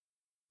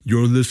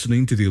You're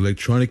listening to the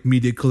Electronic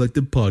Media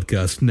Collective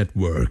Podcast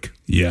Network.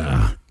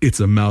 Yeah,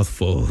 it's a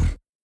mouthful.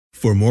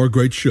 For more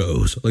great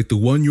shows like the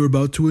one you're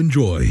about to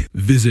enjoy,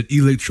 visit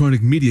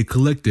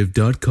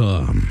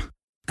electronicmediacollective.com.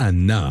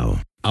 And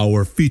now,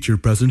 our feature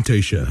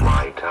presentation.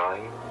 My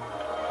time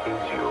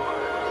is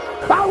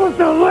yours. I was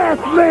the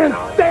last man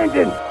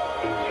standing.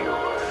 Is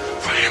yours.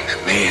 I am the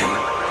man,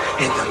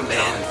 and the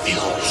man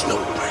feels no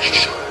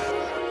pressure.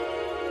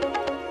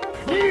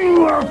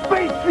 You are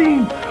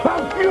facing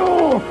a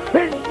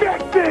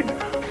fuel-injected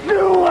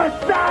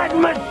suicide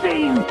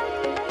machine.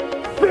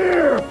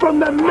 Fear from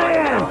the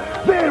man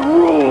that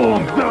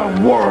rules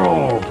the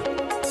world.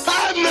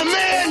 I'm the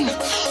man.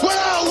 When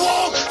I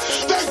walk,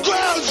 the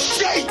ground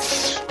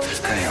shakes.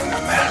 I am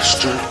the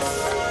master,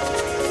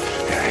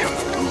 and I am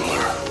the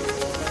ruler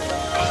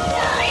of the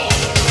world.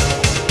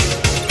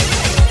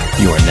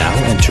 You are now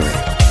entering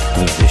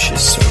the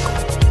Vicious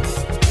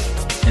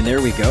Circle. And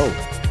there we go.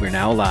 We're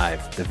now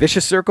live. The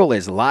Vicious Circle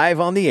is live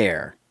on the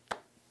air.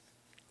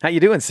 How you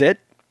doing, Sid?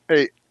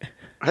 Hey,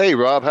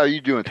 Rob. How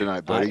you doing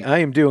tonight, buddy? I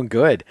am doing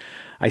good.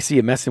 I see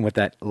you messing with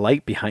that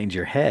light behind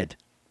your head.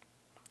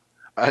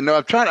 I know.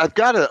 I've got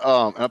to.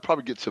 And I'll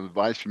probably get some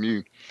advice from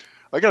you.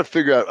 I got to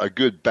figure out a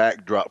good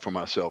backdrop for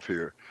myself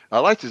here. I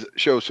like to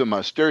show some of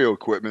my stereo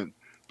equipment,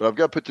 but I've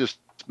got to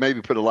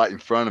put a light in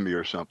front of me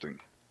or something.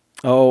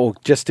 Oh,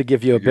 just to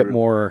give you a bit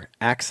more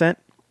accent?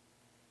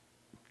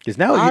 Because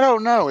now I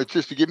don't know. It's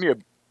just to give me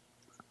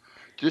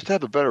just to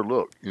have a better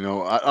look. You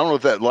know, I don't know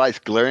if that light's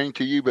glaring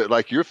to you, but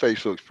like your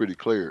face looks pretty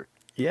clear.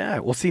 Yeah.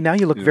 Well, see, now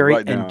you look very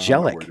right now,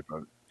 angelic. I'm not worried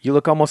about it. You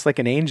look almost like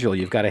an angel.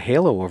 You've got a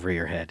halo over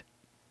your head.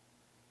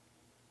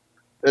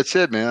 That's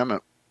it, man.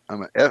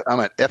 I'm an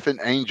effing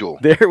angel.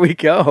 There we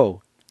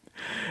go.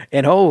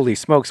 And holy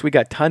smokes, we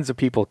got tons of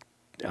people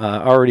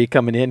already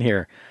coming in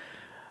here.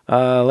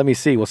 Let me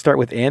see. We'll start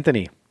with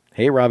Anthony.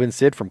 Hey, Robin,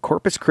 Sid from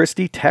Corpus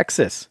Christi,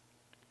 Texas.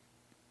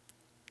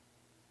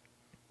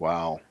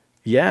 Wow.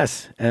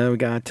 Yes. And we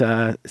got,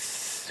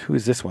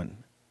 who's this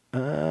one?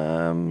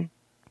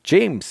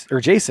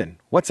 Jason.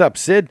 What's up,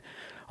 Sid?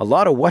 A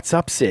lot of what's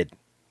up, Sid.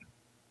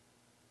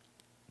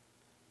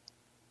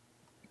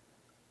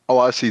 Oh,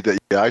 I see that.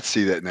 Yeah, I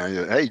see that now.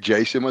 Yeah. Hey,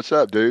 Jason, what's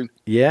up, dude?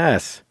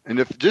 Yes. And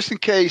if just in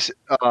case,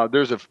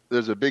 there's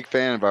a big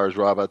fan of ours,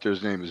 Rob, out there.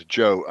 His name is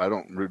Joe. I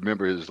don't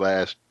remember his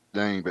last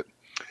name, but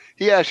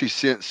he actually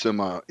sent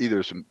some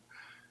either some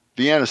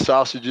Vienna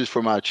sausages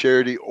for my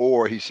charity,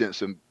 or he sent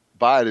some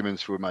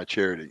vitamins for my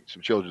charity,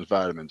 some children's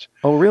vitamins.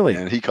 Oh, really?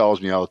 And he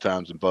calls me all the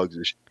time and bugs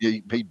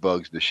he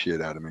bugs the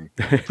shit out of me.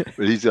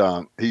 But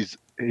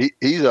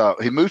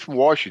he moved from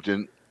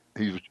Washington.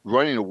 He was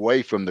running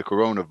away from the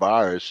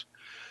coronavirus.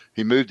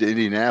 He moved to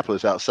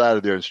Indianapolis outside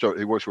of there and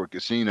he works for a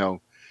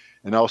casino.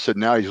 And all of a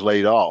sudden now he's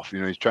laid off. You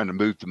know, he's trying to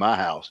move to my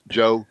house.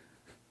 Joe,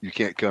 you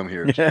can't come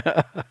here.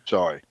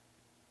 Sorry.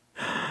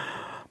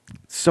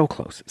 So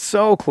close.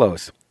 So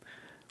close.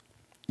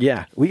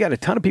 Yeah, we got a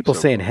ton of people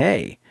saying,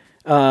 hey.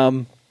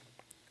 We're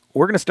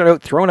going to start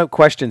out throwing out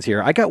questions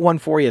here. I got one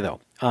for you, though.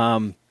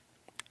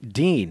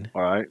 Dean.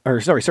 All right. Or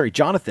sorry,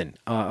 Jonathan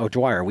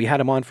O'Dwyer. We had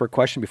him on for a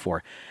question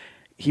before.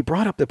 He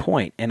brought up the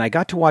point, and I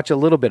got to watch a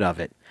little bit of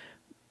it.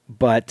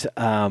 But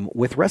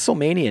with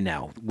WrestleMania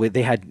now,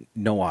 they had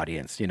no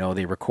audience. You know,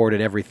 they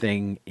recorded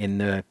everything in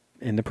the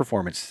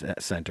performance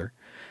center.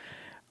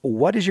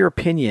 What is your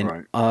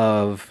opinion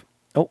of?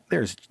 Oh,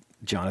 there's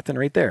Jonathan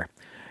right there.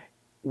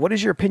 What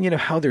is your opinion of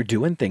how they're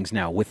doing things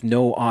now with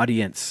no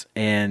audience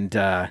and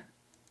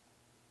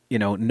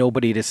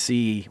nobody to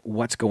see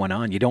what's going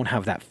on? You don't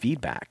have that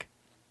feedback.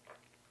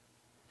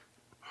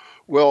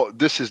 Well,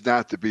 this is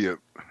not to be a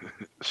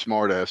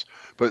smartass,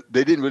 but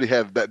they didn't really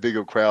have that big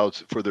of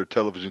crowds for their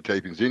television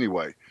tapings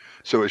anyway.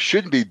 So it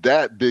shouldn't be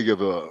that big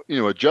of a,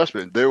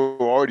 adjustment. They were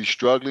already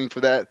struggling for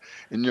that.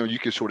 And, you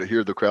can sort of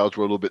hear the crowds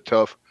were a little bit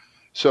tough.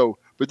 So,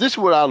 but this is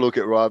what I look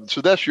at, Rob.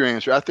 So that's your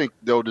answer. I think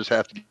they'll just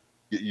have to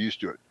get used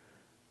to it.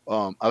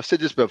 I've said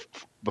this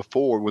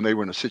before when they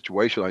were in a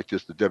situation like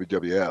this, the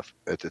WWF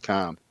at the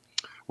time,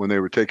 when they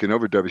were taking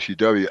over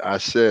WCW, I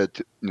said,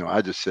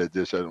 I just said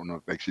this. I don't know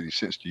if it makes any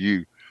sense to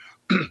you.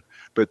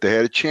 But they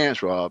had a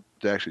chance, Rob,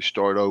 to actually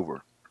start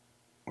over.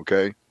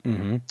 Okay?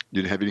 Mm-hmm. You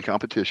didn't have any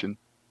competition.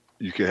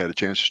 You had a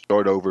chance to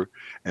start over.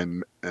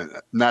 And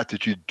not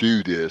that you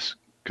do this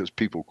because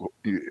people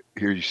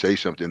hear you say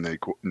something, they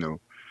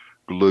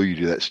glue you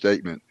to that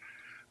statement.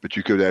 But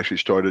you could have actually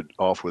started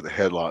off with a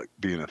headlock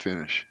being a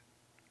finish.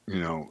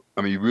 You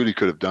really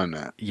could have done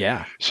that.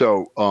 Yeah.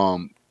 So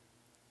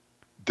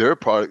their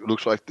product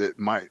looks like that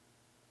might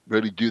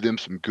really do them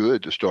some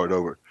good to start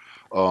over.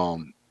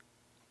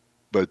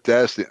 But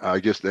I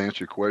guess the answer to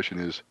your question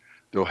is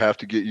they'll have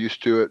to get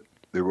used to it.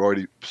 They were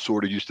already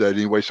sort of used to that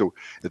anyway. So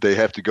if they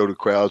have to go to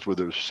crowds where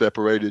they're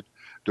separated,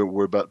 don't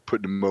worry about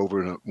putting them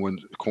over in one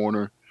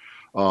corner.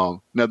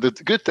 Now, the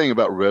good thing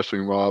about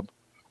wrestling, Rob,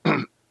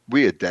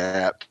 we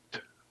adapt.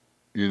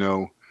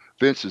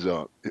 Vince is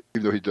even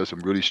though he does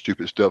some really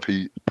stupid stuff,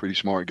 he's a pretty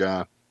smart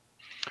guy.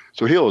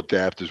 So he'll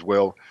adapt as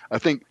well. I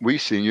think we've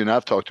seen, you and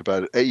I've talked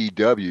about it,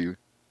 AEW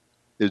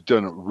has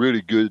done a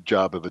really good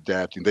job of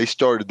adapting. They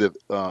started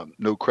the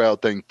no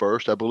crowd thing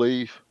first, I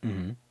believe.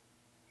 Hmm.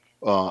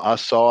 I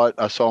saw it.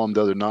 I saw them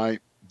the other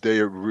night. They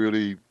are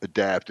really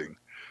adapting.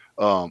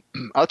 Um,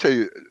 I'll tell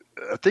you,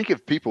 I think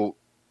if people,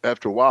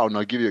 after a while, and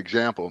I'll give you an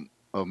example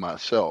of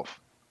myself.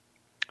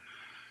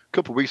 A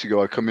couple of weeks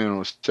ago, I come in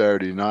on a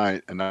Saturday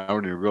night, and I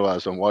don't even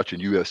realize I'm watching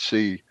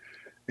UFC.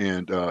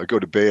 And I go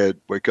to bed,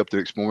 wake up the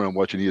next morning, I'm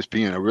watching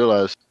ESPN. I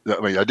realized, I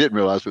mean, I didn't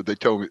realize, but they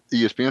told me,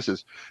 ESPN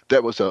says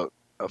that was a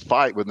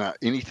fight with not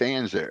any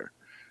fans there.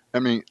 I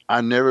mean, I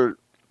never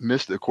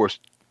missed it. Of course,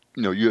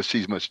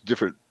 UFC is much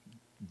different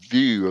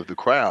view of the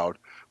crowd.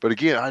 But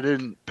again, I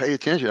didn't pay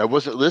attention. I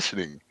wasn't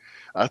listening.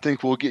 I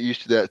think we'll get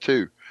used to that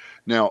too.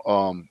 Now,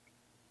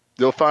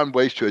 they'll find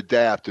ways to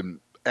adapt and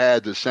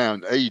add the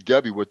sound.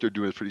 AEW, what they're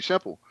doing is pretty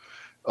simple.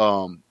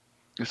 Um,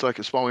 it's like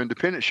a small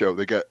independent show.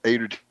 They got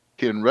 8 or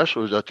 10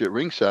 wrestlers out there at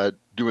ringside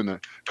doing the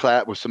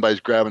clap where somebody's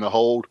grabbing a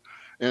hold.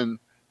 And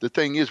the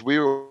thing is,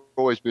 we've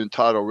always been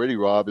taught already,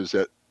 Rob, is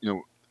that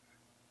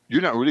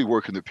you're not really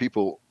working the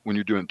people when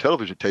you're doing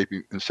television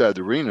taping inside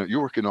the arena.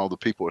 You're working all the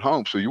people at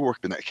home, so you're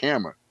working that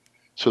camera.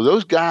 So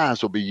those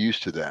guys will be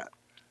used to that,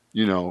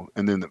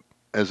 And then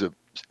as a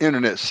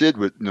internet Sid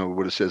would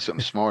have said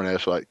something smart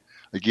ass like,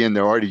 again,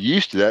 they're already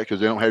used to that because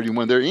they don't have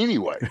anyone there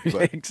anyway.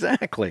 But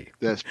Exactly.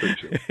 that's pretty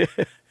true.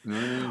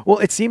 Well,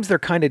 it seems they're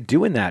kind of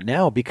doing that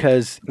now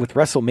because with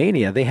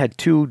WrestleMania, they had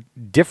 2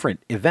 different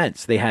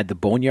events. They had the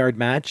Boneyard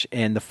match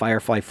and the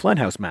Firefly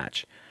Funhouse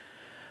match.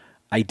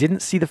 I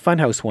didn't see the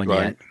Funhouse one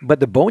Right. yet, but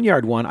the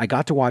Boneyard one I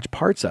got to watch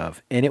parts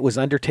of, and it was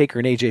Undertaker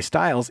and AJ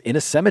Styles in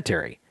a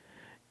cemetery,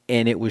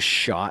 and it was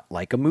shot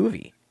like a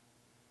movie.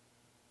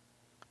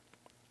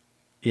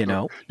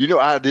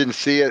 I didn't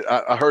see it.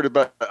 I heard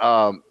about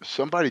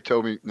somebody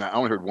told me. Now I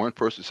only heard one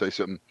person say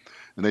something,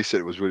 and they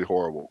said it was really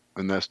horrible,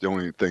 and that's the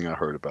only thing I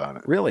heard about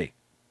it. Really?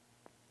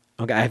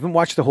 Okay, I haven't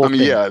watched the whole I mean,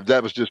 thing. yeah,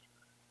 that was just.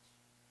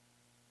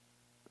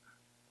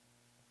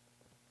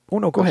 Oh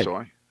no, go ahead.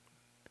 Sorry.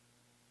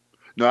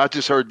 No, I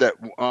just heard that.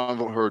 I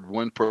heard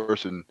one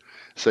person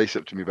say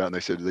something to me about it, and they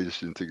said they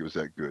just didn't think it was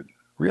that good.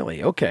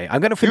 Really? Okay,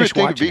 I'm gonna You would finish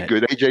think watching it'd be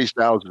it. good. AJ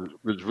Styles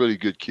was a really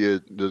good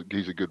kid.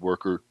 He's a good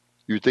worker.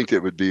 You would think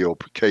that would be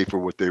okay for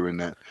what they were in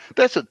that.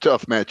 That's a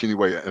tough match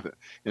anyway.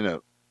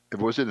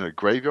 Was it in a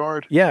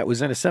graveyard? Yeah, it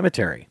was in a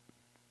cemetery.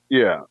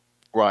 Yeah,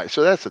 right.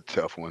 So that's a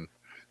tough one.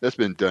 That's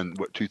been done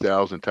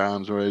 2,000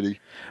 times already.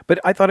 But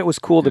I thought it was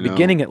cool, the You know?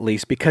 beginning at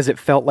least, because it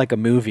felt like a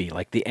movie,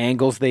 like the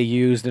angles they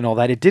used and all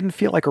that. It didn't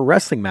feel like a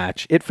wrestling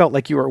match. It felt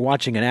like you were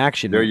watching an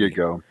action There movie. you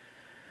go.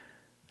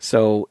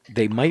 So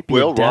they might be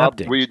Well, Rob,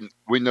 adapting.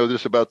 we know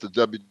this about the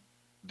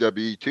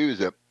WWE too, is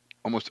that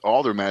almost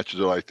all their matches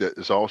are like that.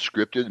 It's all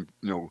scripted.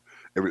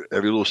 Every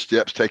little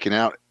step's taken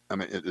out. I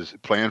mean, it is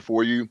planned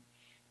for you.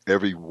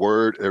 Every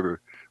word, every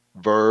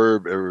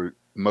verb, every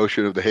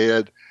motion of the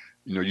head.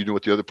 You know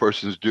what the other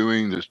person is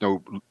doing. There's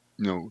no,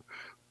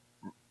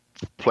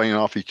 playing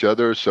off each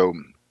other. So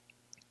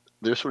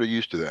they're sort of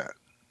used to that.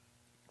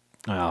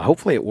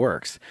 Hopefully it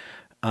works.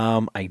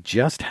 I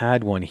just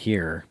had one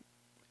here,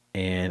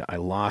 and I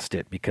lost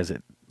it because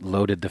it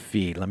loaded the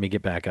feed. Let me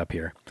get back up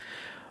here.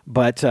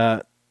 But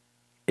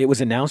it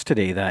was announced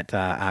today that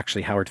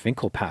actually Howard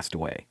Finkel passed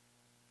away.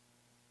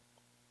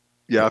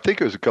 Yeah, I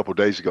think it was a couple of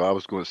days ago. I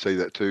was going to say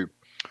that too.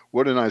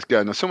 What a nice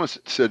guy. Now, someone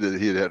said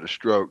that he had had a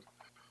stroke.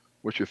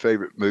 What's your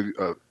favorite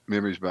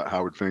memories about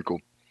Howard Finkel?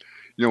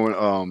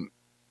 When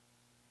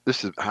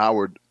this is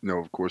Howard.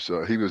 Of course,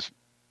 he was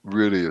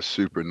really a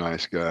super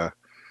nice guy,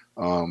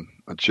 a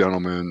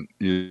gentleman.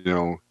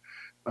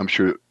 I'm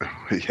sure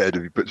he had to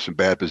be put in some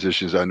bad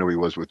positions. I know he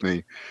was with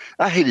me.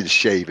 I hated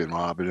shaving,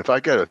 Rob, and if I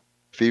got a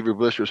fever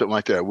blister or something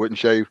like that, I wouldn't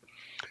shave.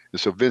 And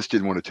so Vince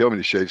didn't want to tell me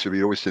to shave, so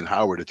he'd always send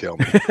Howard to tell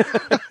me.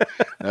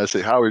 And I say,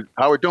 Howard,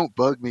 don't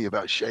bug me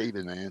about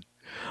shaving, man.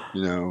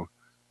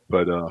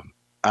 But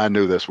I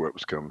knew that's where it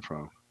was coming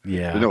from.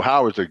 Yeah. But no,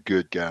 Howard's a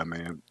good guy,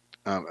 man.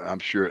 I'm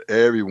sure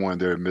everyone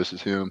there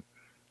misses him.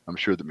 I'm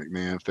sure the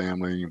McMahon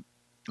family,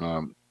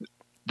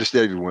 just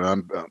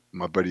everyone.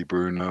 My buddy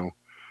Bruno.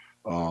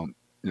 My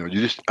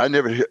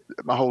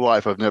whole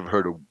life I've never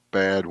heard a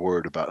bad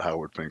word about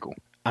Howard Finkel.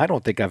 I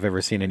don't think I've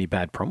ever seen any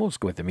bad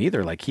promos with him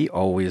either. Like he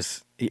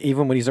always,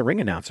 even when he's a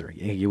ring announcer,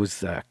 he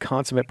was a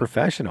consummate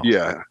professional.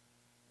 Yeah.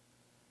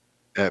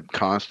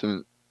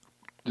 Constant,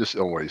 just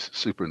always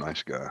super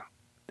nice guy.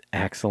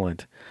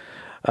 Excellent.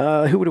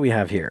 Who do we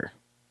have here?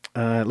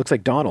 It looks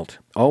like Donald.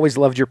 Always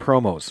loved your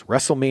promos.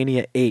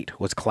 WrestleMania 8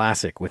 was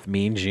classic with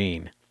Mean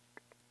Gene.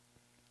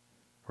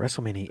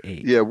 WrestleMania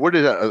 8. Yeah,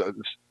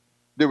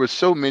 there were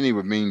so many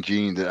with Mean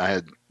Gene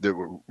that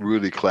were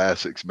really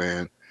classics,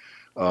 man.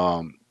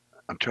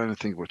 I'm trying to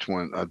think which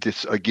one.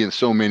 Again,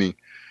 so many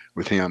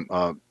with him.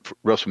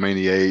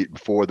 WrestleMania 8,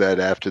 before that,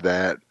 after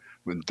that,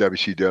 with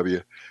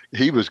WCW.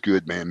 He was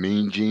good, man.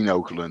 Mean Gene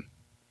Okerlund.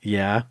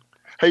 Yeah.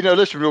 Hey, no,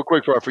 listen real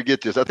quick before I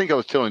forget this. I think I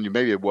was telling you,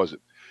 maybe it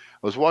wasn't.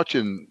 I was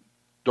watching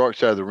Dark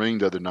Side of the Ring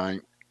the other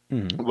night,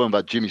 one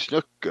about Jimmy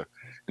Snuka.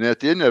 And at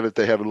the end of it,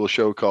 they have a little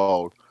show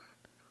called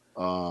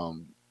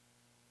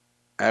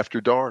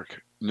After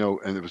Dark.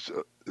 And it was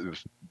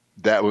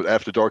that was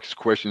After Darkest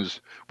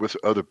questions with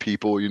other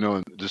people,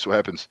 and just so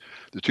happens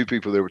the two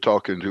people they were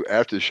talking to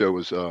after the show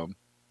was the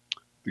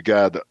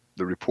guy,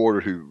 the reporter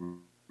who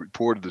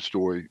reported the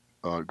story,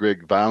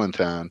 Greg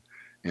Valentine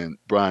and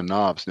Brian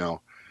Knobs.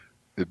 Now,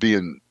 it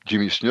being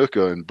Jimmy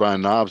Snuka and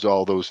Brian Knobs,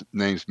 all those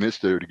names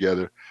mixed there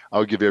together,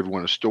 I'll give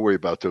everyone a story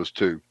about those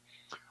two.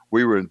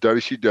 We were in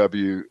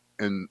WCW,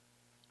 and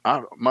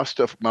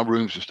my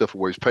rooms and stuff were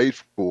always paid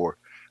for.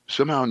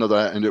 Somehow or another,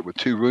 I ended up with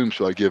two rooms,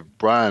 so I give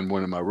Brian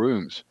one of my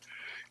rooms.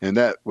 And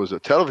that was a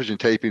television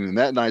taping. And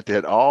that night, they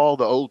had all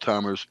the old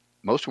timers.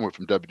 Most of them were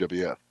from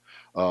WWF.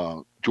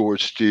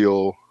 George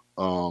Steele,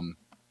 Jimmy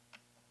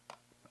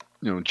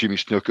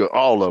Snuka,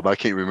 all of them. I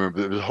can't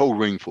remember. There was a whole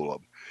ring full of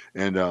them.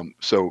 And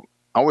so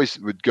I always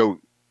would go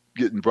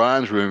get in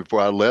Brian's room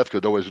before I left, because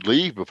I'd always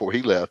leave before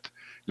he left,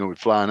 with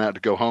flying out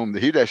to go home.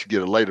 He'd actually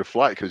get a later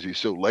flight because he's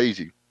so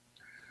lazy.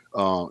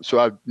 So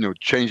I'd,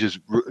 change his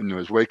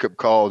wake up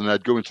call, and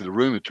I'd go into the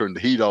room and turn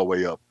the heat all the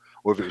way up.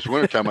 Or if it was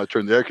wintertime, I'd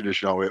turn the air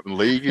conditioner all the way up and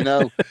leave,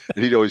 And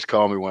he'd always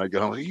call me when I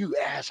got home, "You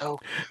asshole!"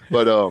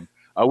 But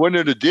I went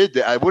in and did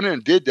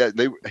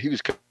that. He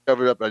was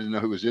covered up. I didn't know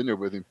who was in there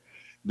with him.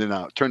 Then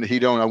I turned the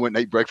heat on. I went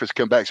and ate breakfast,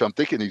 come back. So I'm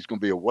thinking he's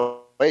going to be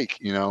awake,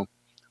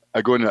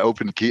 I go in and I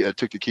opened the key. I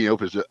took the key and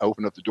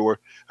opened up the door.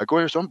 I go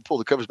in there, so I'm going to pull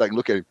the covers back and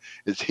look at him.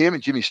 It's him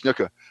and Jimmy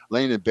Snuka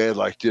laying in bed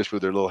like this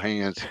with their little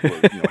hands,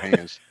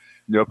 hands,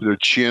 up to their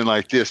chin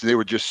like this. And they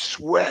were just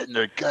sweating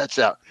their guts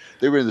out.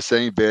 They were in the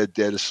same bed,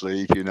 dead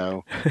asleep,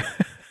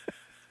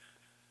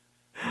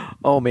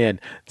 Oh, man.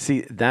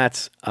 See,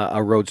 that's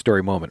a road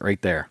story moment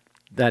right there.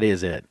 That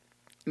is it.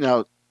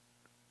 Now,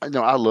 I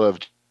know I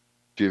loved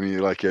Jimmy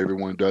like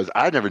everyone does.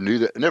 I never knew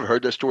that. I never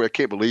heard that story. I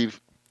can't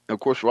believe. Of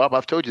course, Rob,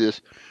 I've told you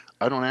this.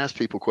 I don't ask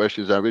people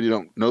questions. I really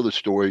don't know the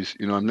stories.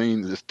 What I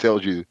mean? This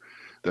tells you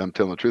that I'm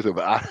telling the truth.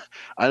 But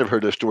I never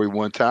heard that story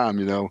one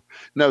time, Now,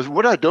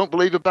 what I don't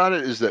believe about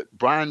it is that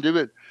Brian did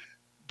it.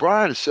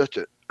 Brian is such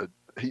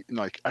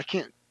I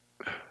can't,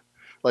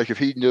 if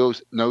he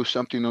knows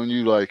something on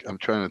you, I'm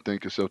trying to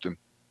think of something.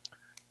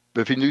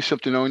 But if he knew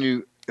something on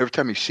you, every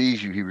time he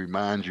sees you, he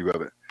reminds you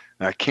of it.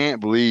 And I can't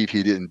believe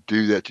he didn't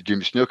do that to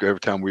Jimmy Snuka every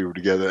time we were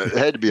together. It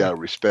had to be out of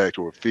respect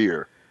or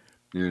fear.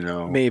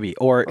 Maybe,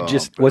 or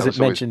just wasn't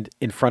mentioned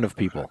in front of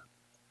people.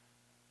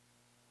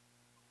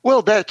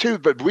 Well, that too,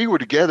 but we were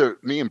together,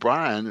 me and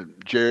Brian and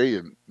Jerry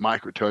and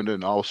Mike Rotunda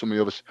and so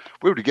many of us.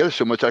 We were together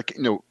so much,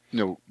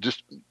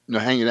 just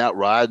hanging out,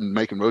 riding,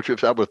 making road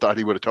trips. I would have thought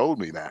he would have told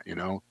me that,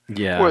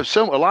 Yeah. Well,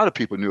 a lot of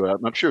people knew it.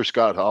 I'm sure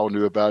Scott Hall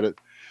knew about it,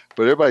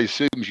 but everybody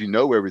assumes you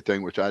know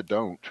everything, which I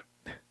don't.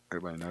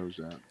 Everybody knows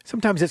that.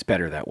 Sometimes it's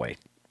better that way.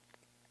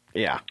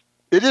 Yeah.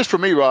 It is for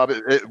me, Rob.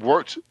 It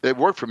works. It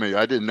worked for me.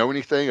 I didn't know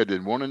anything. I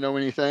didn't want to know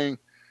anything,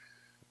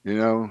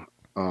 and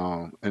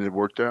it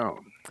worked out.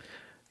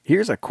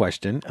 Here's a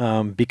question.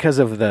 Because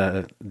of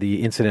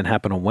the incident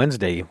happened on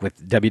Wednesday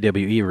with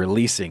WWE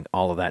releasing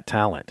all of that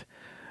talent,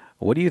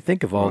 what do you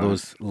think of all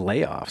those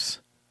layoffs?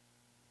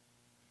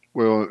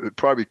 Well, it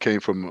probably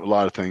came from a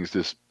lot of things.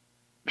 Just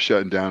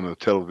shutting down the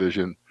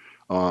television.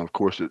 Of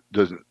course, it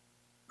doesn't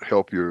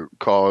help your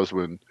cause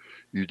when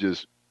you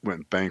just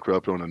went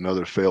bankrupt on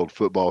another failed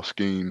football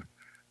scheme.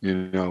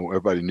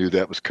 Everybody knew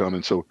that was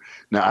coming. So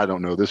now I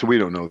don't know this. We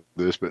don't know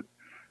this, but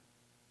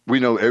we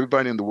know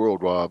everybody in the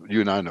world, Rob, you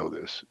and I know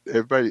this.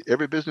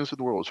 Every business in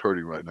the world is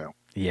hurting right now.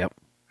 Yep.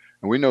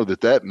 And we know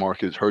that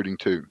market is hurting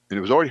too. And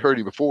it was already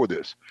hurting before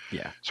this.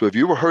 Yeah. So if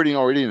you were hurting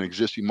already in an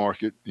existing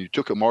market, you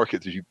took a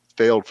market that you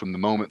failed from the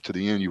moment to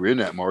the end, you were in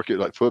that market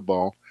like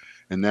football,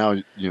 and now,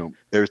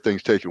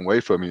 everything's taken away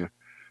from you.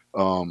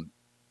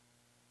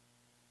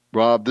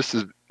 Rob,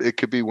 it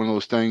could be one of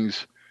those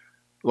things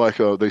like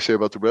they say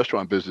about the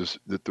restaurant business,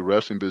 that the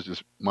wrestling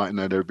business might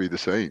not ever be the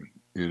same,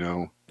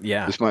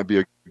 Yeah. This might be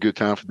a good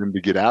time for them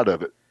to get out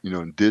of it,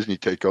 and Disney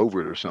take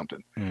over it or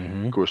something.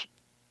 Mm-hmm. Of course,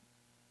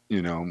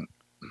 No,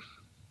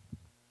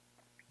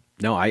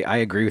 I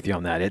agree with you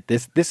on that.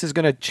 This is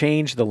going to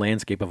change the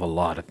landscape of a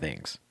lot of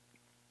things.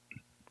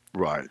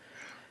 Right.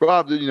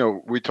 Rob,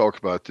 we talked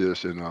about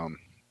this, and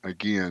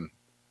again,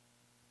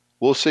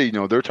 we'll see.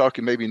 They're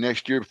talking maybe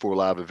next year before a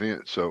live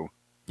event. So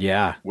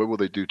yeah, what will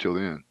they do till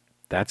then?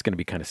 That's going to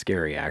be kind of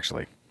scary,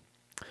 actually.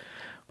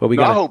 But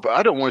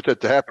I don't want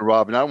that to happen,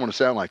 Rob, and I don't want to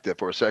sound like that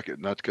for a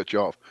second, not to cut you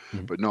off.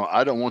 Mm-hmm. But no,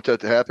 I don't want that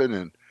to happen.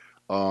 And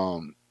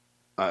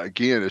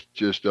again, it's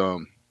just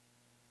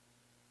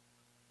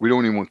we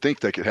don't even want to think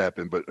that could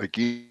happen. But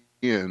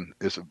again,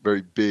 it's a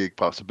very big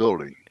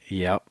possibility.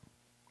 Yep.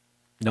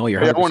 No,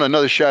 you're. Hey, I want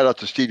another shout out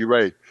to Stevie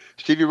Ray.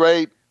 Stevie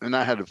Ray and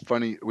I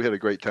we had a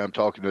great time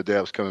talking the day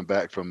I was coming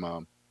back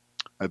from.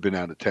 I'd been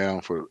out of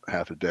town for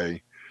half a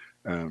day.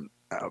 I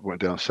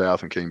went down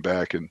south and came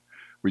back, and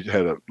we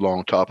had a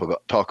long talk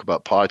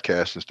about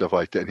podcasts and stuff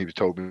like that. And he was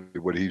told me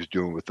what he was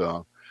doing with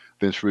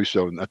Vince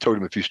Russo, and I told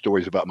him a few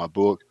stories about my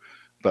book,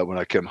 about when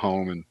I came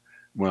home and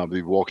when I'd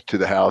be walking to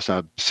the house and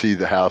I'd see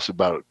the house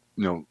about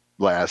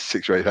last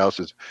 6 or 8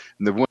 houses.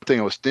 And the one thing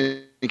I was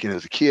thinking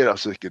as a kid, I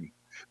was thinking,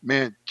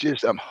 man,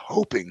 I'm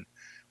hoping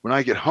when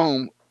I get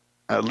home,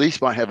 at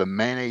least might have a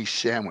mayonnaise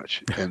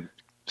sandwich. And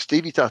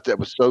Stevie thought that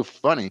was so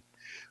funny.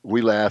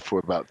 We laughed for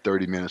about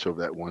 30 minutes over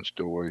that one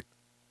story.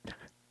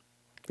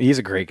 He's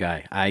a great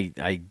guy.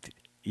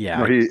 Yeah.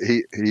 No,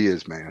 he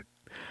is, man.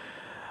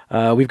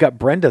 We've got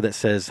Brenda that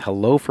says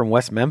hello from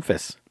West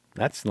Memphis.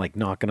 That's like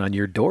knocking on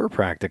your door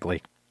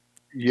practically.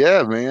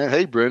 Yeah, man.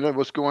 Hey, Brenda,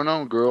 what's going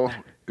on, girl?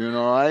 Doing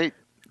all right?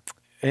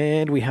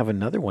 And we have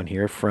another one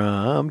here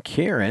from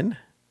Karen,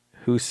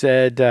 who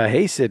said,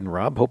 hey, Sid and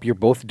Rob, hope you're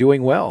both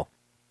doing well.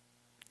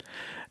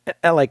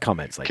 I like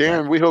comments like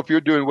Karen, that. we hope you're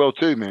doing well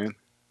too, man.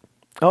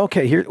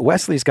 Okay, here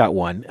Wesley's got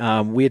one.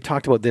 We had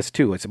talked about this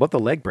too. It's about the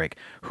leg break.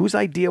 Whose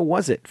idea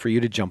was it for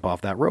you to jump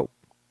off that rope?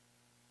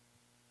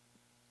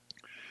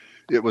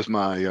 It was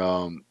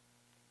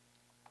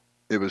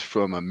it was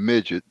from a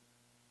midget.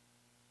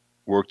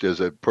 Worked as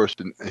a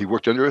person. He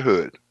worked under a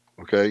hood.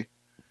 Okay.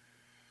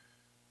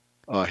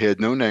 He had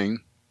no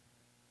name,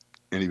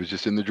 and he was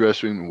just in the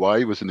dressing room. And why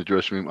he was in the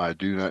dressing room, I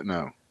do not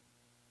know.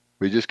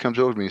 But he just comes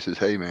over to me and says,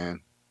 "Hey,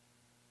 man,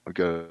 I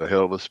got a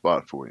hell of a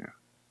spot for you."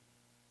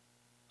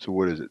 So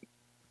what is it?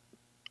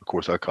 Of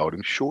course, I called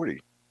him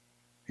Shorty.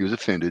 He was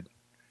offended,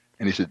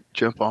 and he said,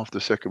 "Jump off the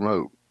second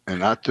rope."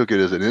 And I took it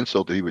as an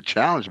insult that he would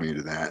challenge me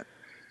to that,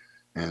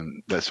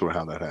 and that's sort of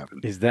how that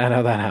happened. Is that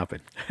how that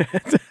happened?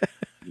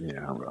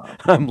 Yeah, right.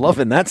 I'm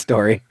loving that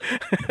story.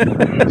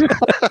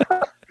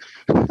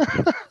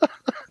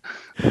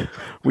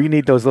 We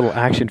need those little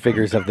action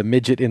figures of the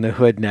midget in the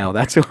hood now.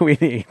 That's what we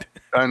need.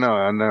 I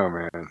know,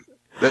 man.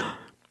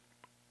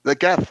 That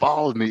guy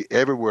followed me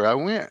everywhere I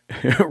went.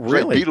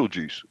 Really? Like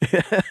Beetlejuice.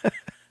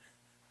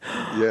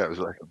 Yeah, it was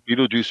like a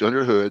Beetlejuice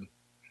under the hood.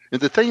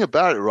 And the thing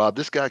about it, Rob,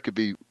 this guy could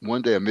be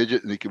one day a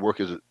midget and he could work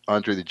as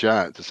Andre the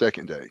Giant the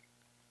second day.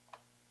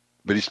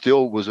 But he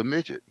still was a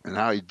midget. And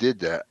how he did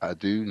that, I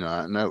do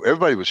not know.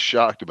 Everybody was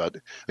shocked about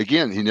it.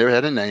 Again, he never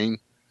had a name.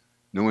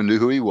 No one knew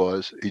who he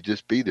was. He'd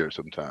just be there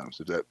sometimes,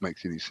 if that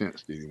makes any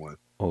sense to anyone.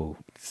 Oh,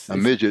 A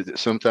midget that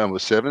sometimes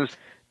was 7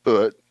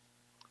 foot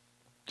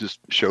just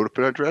showed up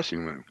in our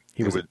dressing room.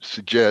 He would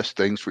suggest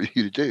things for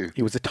you to do.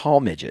 He was a tall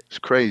midget. It's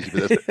crazy,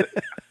 but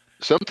that's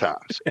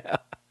sometimes. Yeah.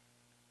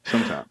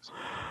 Sometimes.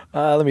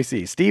 Let me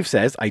see. Steve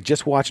says, I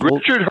just watched...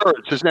 Richard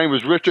Hertz. His name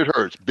was Richard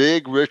Hertz.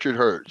 Big Richard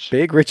Hertz.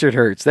 Big Richard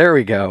Hertz. There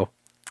we go.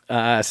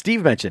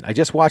 Steve mentioned, I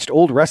just watched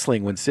old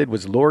wrestling when Sid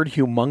was Lord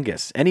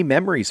Humongous. Any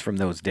memories from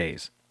those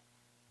days?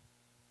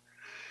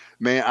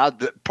 Man,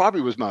 that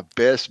probably was my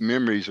best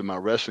memories of my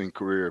wrestling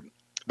career.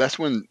 That's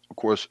when, of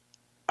course,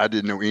 I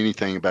didn't know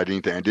anything about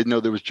anything. I didn't know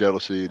there was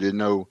jealousy. I didn't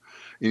know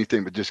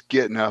anything, but just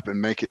getting up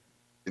and making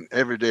an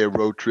everyday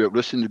road trip,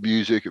 listening to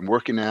music and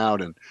working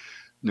out and,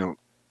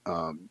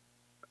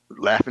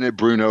 laughing at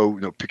Bruno,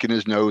 picking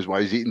his nose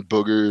while he's eating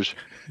boogers,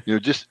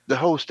 just the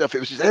whole stuff. It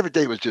was just, every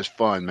day was just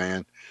fun,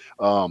 man.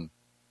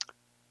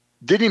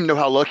 Didn't even know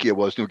how lucky I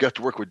was. Got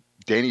to work with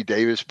Danny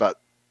Davis about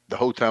the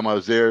whole time I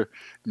was there.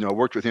 I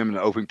worked with him in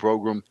the opening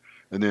program,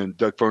 and then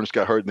Doug Furnace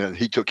got hurt, and then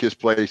he took his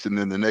place, and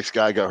then the next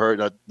guy got hurt.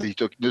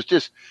 It was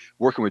just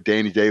working with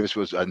Danny Davis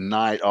was a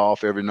night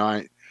off every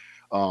night.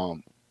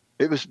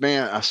 It was,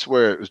 man, I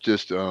swear it was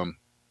just, it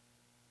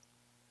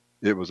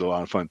was a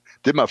lot of fun.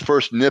 Did my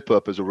first nip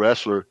up as a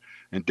wrestler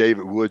in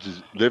David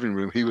Woods' living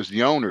room. He was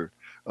the owner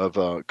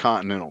of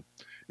Continental.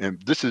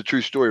 And this is a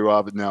true story,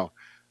 Robert. Now,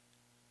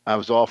 I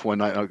was off one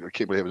night. I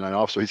can't believe I had a night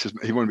off. So he says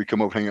he wanted me to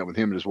come over hang out with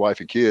him and his wife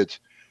and kids.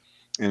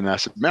 And I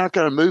said, man, I've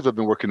got a move I've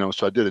been working on.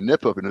 So I did a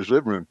nip up in his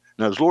living room.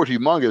 Now, it was Lord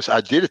Humongous.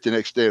 I did it the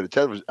next day at the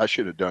television. I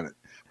should have done it.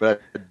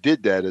 But I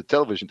did that at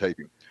television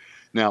taping.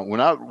 Now, when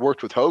I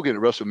worked with Hogan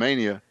at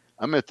WrestleMania,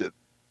 I'm at the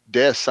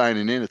desk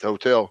signing in at the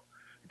hotel.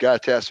 The guy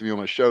taps me on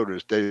my shoulder.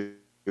 It's David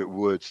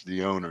Woods,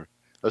 the owner.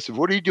 I said,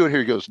 what are you doing here?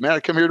 He goes, man, I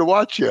come here to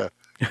watch you.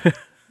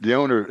 The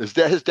owner, his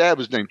dad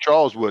was named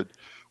Charles Wood,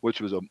 which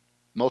was a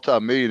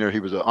multi-millionaire. He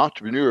was an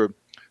entrepreneur,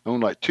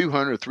 owned like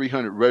 200,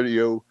 300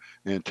 radio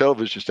and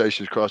television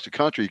stations across the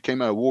country. He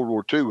came out of World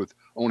War II with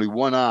only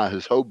one eye.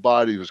 His whole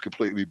body was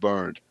completely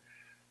burned,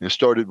 and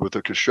started with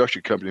a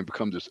construction company and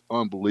become this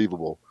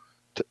unbelievable,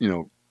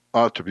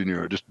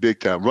 entrepreneur, just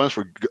big time.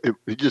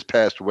 He just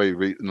passed away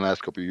in the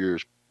last couple of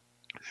years.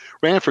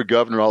 Ran for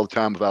governor all the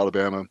time of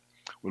Alabama.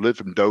 We lived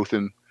from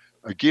Dothan.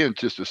 Again,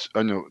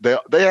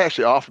 they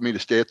actually offered me to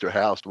stay at their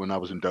house when I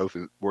was in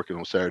Dothan working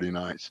on Saturday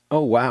nights.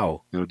 Oh,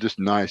 wow. Just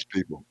nice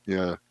people.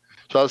 Yeah.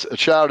 So I was a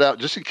shout out,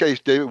 just in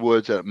case, David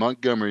Woods at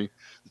Montgomery.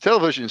 The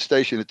television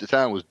station at the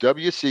time was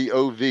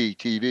WCOV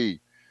TV.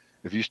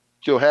 If you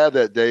still have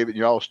that, David, and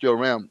you're all still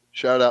around,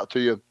 shout out to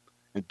you.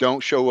 And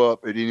don't show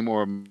up at any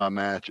more of my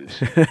matches.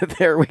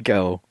 There we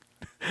go.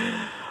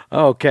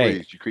 Okay.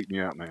 Please, you creep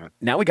me out, man.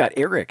 Now we got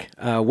Eric.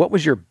 What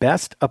was your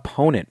best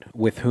opponent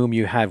with whom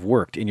you have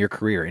worked in your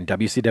career in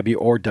WCW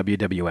or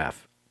WWF?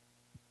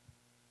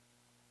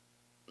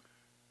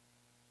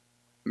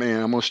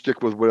 Man, I'm going to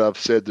stick with what I've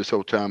said this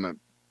whole time at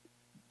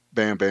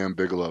Bam Bam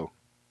Bigelow.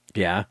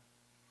 Yeah.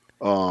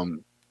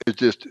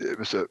 It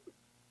was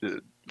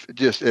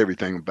just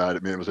everything about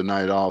it, man. It was a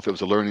night off. It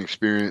was a learning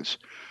experience.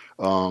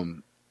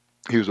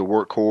 He was a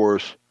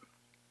workhorse.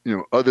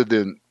 Other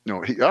than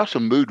he also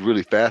moved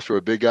really fast for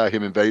a big guy,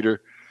 him and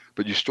Vader,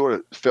 but you sort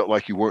of felt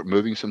like you weren't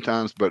moving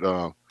sometimes.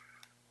 But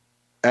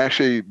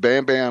actually,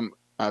 Bam Bam,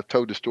 I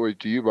told the story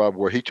to you, Rob,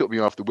 where he took me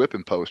off the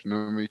whipping post.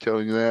 Remember me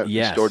telling you that? It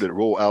Yes. started at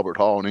Royal Albert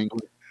Hall in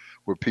England,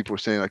 where people were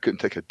saying I couldn't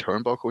take a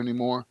turnbuckle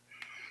anymore.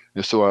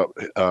 And so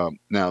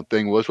now the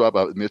thing was, Rob,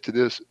 I admit to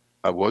this,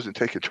 I wasn't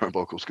taking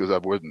turnbuckles because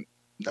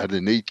I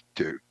didn't need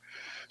to.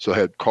 So I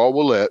had Carl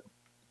Willett,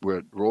 we're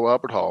at Royal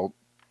Albert Hall.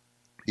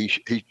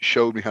 He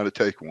showed me how to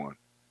take one,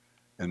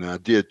 and I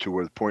did to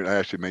where the point I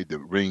actually made the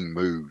ring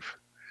move,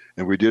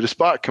 and we did a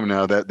spot coming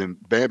out of that. Then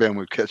Bam Bam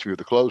would catch me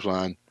with a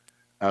clothesline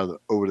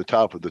over the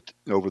top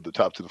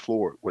to the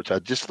floor, which I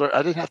just learned.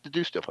 I didn't have to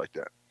do stuff like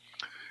that.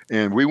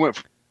 And we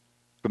went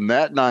from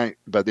that night.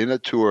 By the end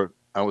of the tour,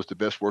 I was the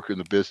best worker in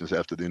the business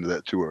after the end of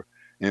that tour,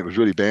 and it was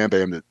really Bam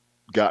Bam that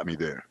got me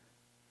there.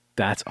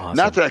 That's awesome.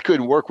 Not that I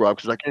couldn't work, Rob,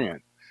 because I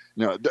can.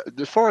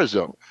 As far as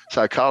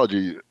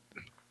psychology,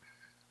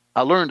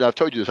 I've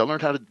told you this, I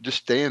learned how to just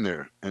stand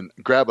there and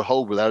grab a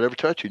hold without ever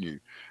touching you.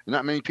 And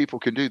not many people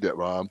can do that,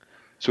 Rob.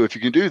 So if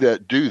you can do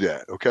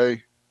that,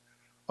 okay?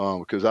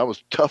 Because I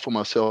was tough on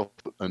myself,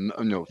 and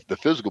the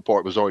physical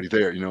part was already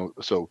there,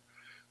 So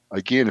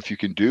again, if you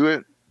can do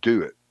it,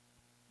 do it.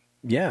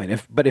 Yeah,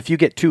 but if you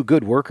get two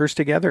good workers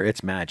together,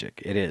 it's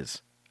magic. It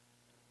is.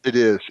 It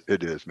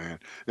is, man.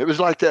 It was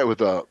like that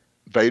with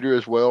Vader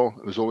as well.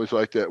 It was always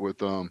like that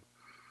with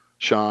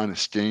Sean and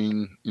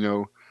Steen,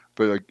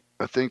 But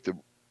I think the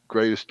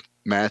greatest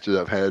match that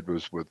I've had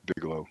was with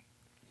Bigelow.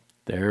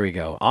 There we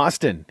go.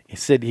 Austin,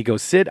 he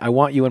goes, Sid, I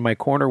want you in my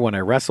corner when I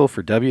wrestle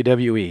for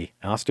WWE.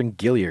 Austin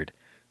Gilliard.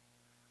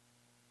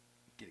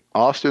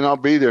 Austin, I'll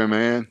be there,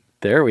 man.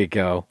 There we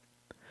go.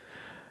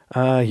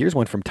 Here's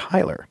one from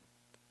Tyler.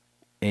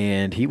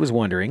 And he was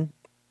wondering,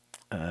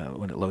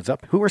 when it loads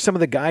up, who are some of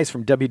the guys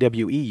from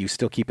WWE you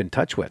still keep in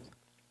touch with?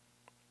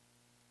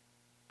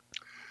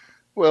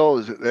 Well,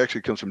 it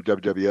actually comes from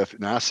WWF.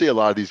 Now, I see a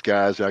lot of these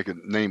guys. I can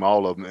name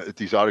all of them at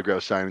these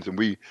autograph signings.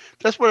 And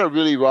that's what I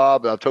really,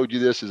 Rob, I told you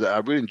this, is I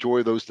really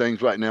enjoy those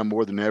things right now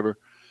more than ever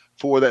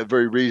for that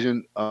very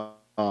reason.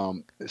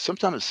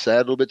 Sometimes it's sad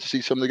a little bit to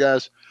see some of the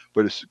guys,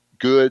 but it's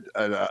good.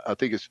 And I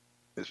think it's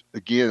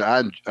again,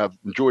 I've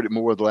enjoyed it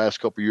more the last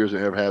couple of years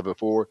than I ever have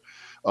before.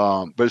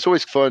 But it's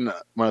always fun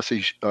when I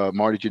see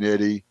Marty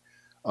Jannetty.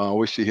 I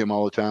always see him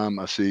all the time.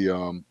 I see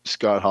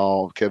Scott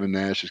Hall, Kevin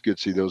Nash. It's good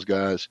to see those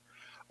guys.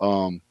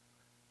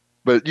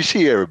 But you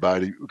see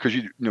everybody because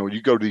you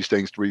go to these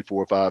things 3,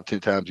 4, 5,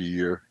 10 times a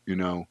year,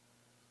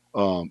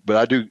 But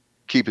I do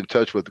keep in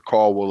touch with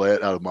Carl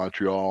Willett out of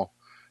Montreal.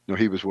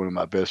 He was one of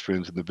my best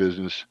friends in the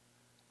business.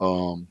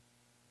 And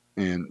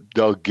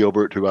Doug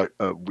Gilbert, who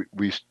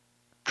we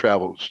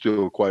travel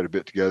still quite a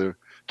bit together.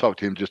 Talked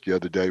to him just the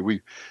other day. Me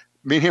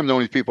and him, the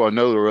only people I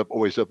know that are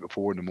always up at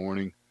 4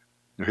 a.m.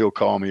 He'll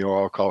call me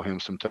or I'll call him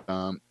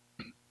sometime.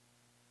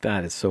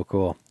 That is so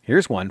cool.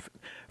 Here's one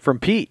from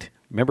Pete.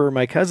 Remember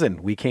my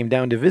cousin? We came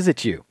down to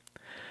visit you.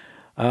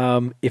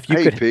 Pete.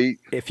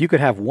 If you could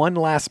have one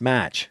last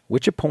match,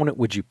 which opponent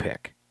would you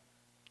pick?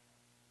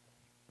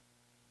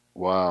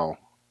 Wow.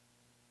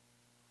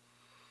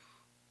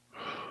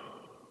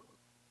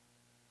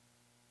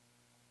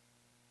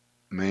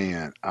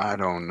 Man, I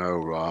don't know,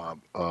 Rob.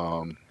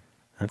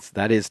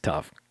 That is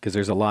tough because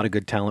there's a lot of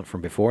good talent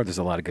from before. There's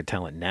a lot of good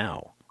talent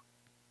now.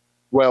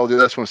 Well,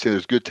 that's what I'm saying.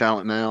 There's good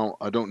talent now.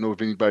 I don't know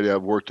if anybody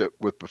I've worked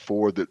with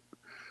before that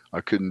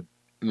I couldn't.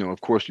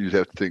 Of course, you'd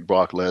have to think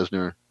Brock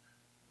Lesnar.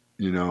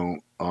 I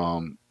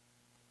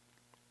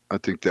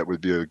think that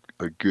would be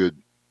a good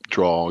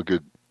draw. I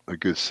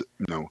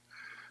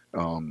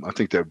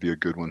think that would be a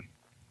good one.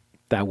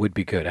 That would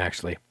be good,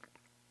 actually.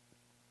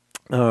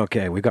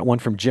 Okay, we got one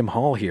from Jim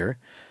Hall here.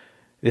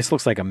 This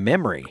looks like a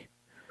memory.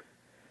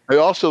 Hey,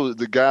 also,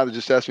 the guy that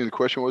just asked me the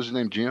question, what was his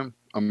name? Jim?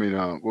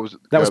 What was it?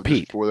 That was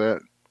Pete. Before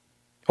that?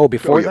 Oh,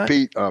 before that?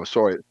 Pete.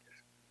 Sorry.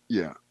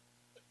 Yeah.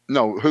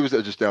 No, who was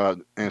that just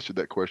answered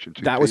that question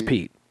to? That was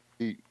Pete.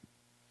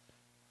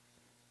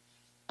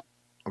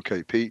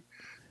 Okay, Pete.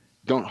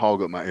 Don't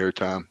hog up my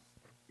airtime.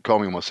 Call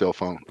me on my cell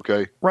phone,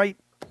 okay? Right.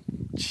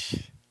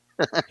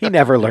 He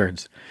never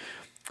learns.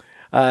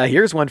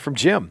 Here's one from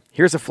Jim.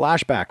 Here's a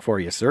flashback for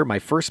you, sir. My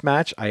first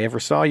match I ever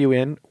saw you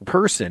in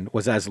person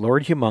was as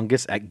Lord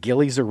Humongous at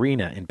Gilley's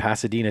Arena in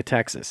Pasadena,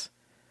 Texas.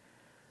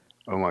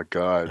 Oh, my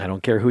God. I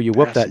don't care who you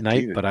whooped that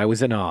night, but I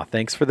was in awe.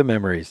 Thanks for the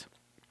memories.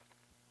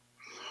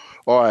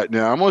 All right.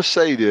 Now, I'm going to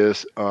say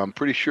this. I'm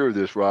pretty sure of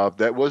this, Rob.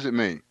 That wasn't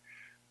me.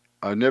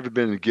 I've never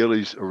been in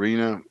Gilley's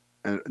Arena,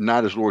 and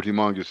not as Lord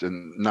Humongous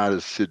and not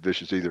as Sid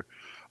Vicious either.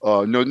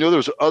 No,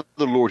 there's other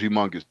Lord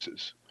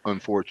Humongouses,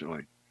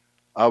 unfortunately.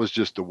 I was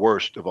just the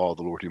worst of all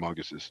the Lord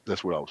Humongouses.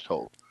 That's what I was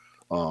told.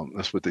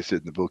 That's what they said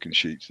in the booking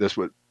sheets. That's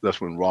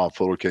when Rob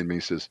Fuller came to me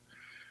and says,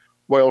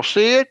 well,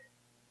 Sid,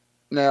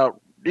 now,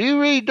 do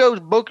you read those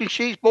booking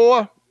sheets,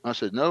 boy? I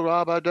said, no,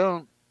 Rob, I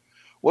don't.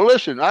 Well,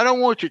 listen, I don't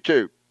want you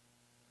to.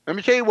 Let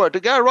me tell you what, the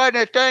guy writing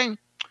that thing,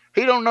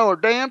 he don't know a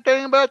damn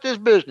thing about this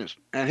business.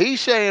 And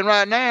he's saying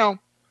right now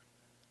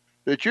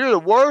that you're the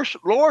worst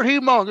Lord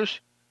Humongous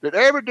that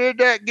ever did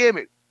that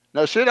gimmick.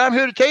 Now, Sid, I'm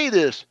here to tell you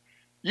this.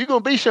 You're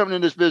going to be something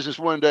in this business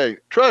one day.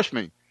 Trust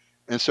me.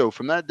 And so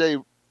from that day,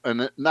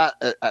 and not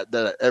that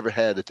I ever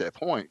had at that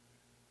point,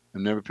 I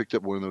never picked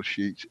up one of those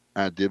sheets.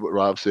 I did what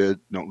Rob said.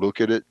 Don't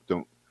look at it.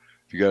 Don't.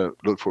 If you got to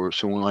look for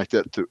someone like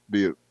that to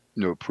be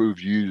approve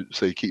you,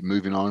 say keep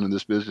moving on in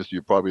this business,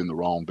 you're probably in the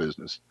wrong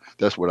business.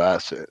 That's what I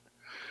said.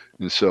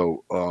 And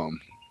so,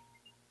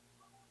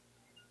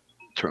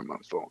 turn my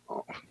phone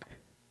off.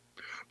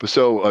 But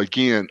so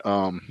again,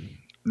 no,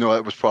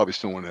 that was probably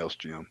someone else,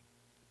 Jim.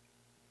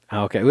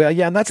 Okay. Well,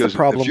 yeah, and that's the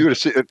problem. If you were to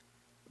see it,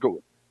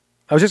 go.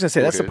 I was just going to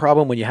say, Go that's ahead. the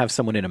problem when you have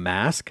someone in a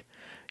mask.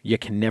 You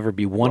can never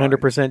be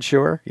 100%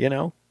 sure,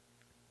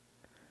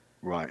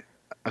 Right.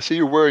 I see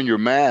you're wearing your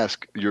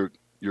mask, your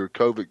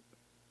COVID-19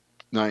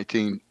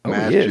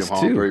 mask, Jim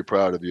Hall. I'm very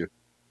proud of you.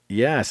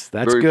 Yes,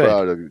 that's very good.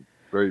 Proud of you.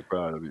 Very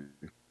proud of you.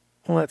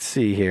 Let's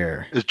see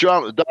here. As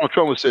Donald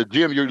Trump said,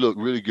 Jim, you look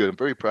really good. I'm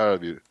very proud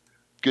of you.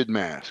 Good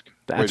mask.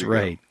 That's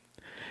right.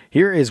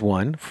 Here is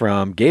one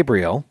from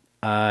Gabriel.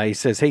 He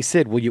says, "Hey,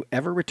 Sid, will you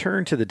ever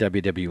return to the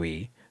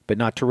WWE, but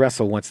not to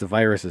wrestle once the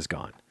virus is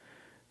gone?"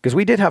 Because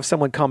we did have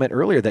someone comment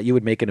earlier that you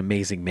would make an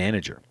amazing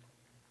manager.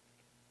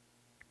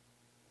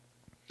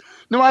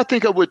 No, I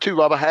think I would too,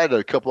 Rob. I had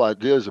a couple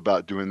ideas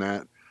about doing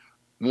that.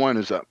 One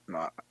is,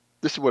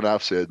 this is what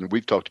I've said, and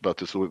we've talked about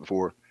this a little bit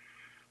before.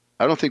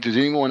 I don't think there's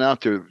anyone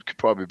out there that could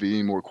probably be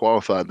any more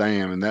qualified than I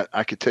am, and that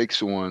I could take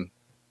someone.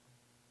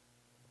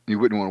 You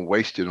wouldn't want to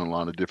waste it on a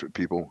lot of different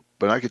people,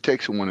 but I could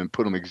take someone and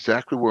put them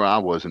exactly where I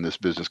was in this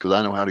business because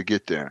I know how to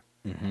get there.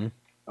 Mm-hmm.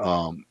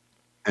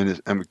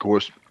 And of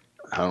course,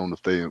 I don't know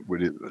if they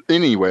would.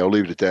 Anyway, I'll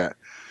leave it at that.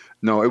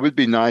 No, it would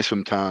be nice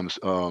sometimes,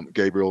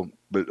 Gabriel,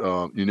 but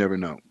you never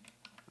know.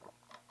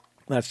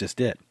 That's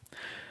just it.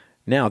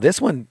 Now,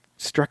 this one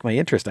struck my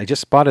interest. I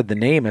just spotted the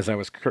name as I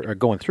was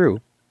going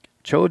through.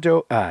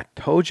 Tojo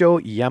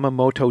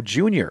Yamamoto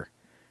Jr.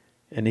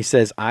 And he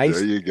says, I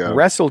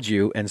wrestled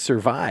you and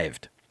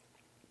survived.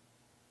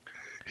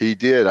 He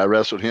did. I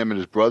wrestled him and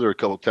his brother a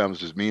couple of times.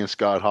 It was me and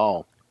Scott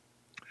Hall.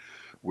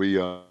 We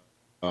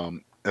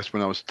that's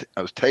when I was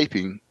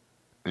taping,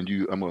 and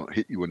I'm going to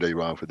hit you one day,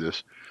 Rob, for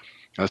this.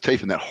 I was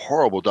taping that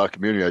horrible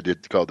documentary I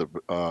did called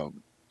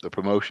the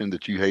promotion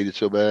that you hated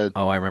so bad.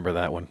 Oh, I remember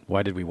that one.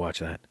 Why did we watch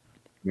that?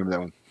 Remember that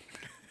one?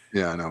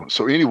 Yeah, I know.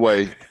 So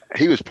anyway,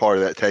 he was part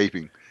of that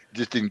taping.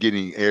 Just didn't get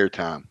any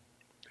airtime.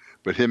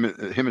 But him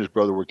and his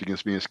brother worked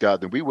against me and Scott.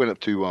 Then we went up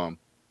to,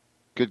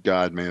 good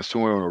God, man,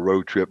 somewhere on a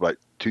road trip, like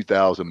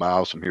 2,000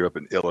 miles from here up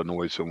in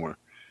Illinois somewhere,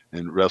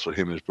 and wrestled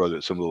him and his brother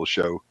at some little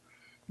show.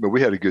 But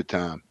we had a good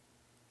time.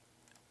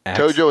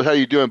 Tojo, how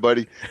you doing,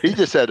 buddy? He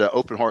just had an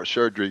open heart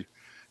surgery,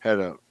 had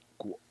a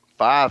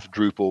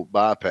 5-quadruple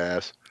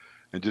bypass,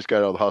 and just got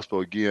out of the hospital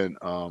again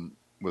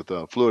with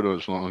fluid on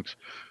his lungs.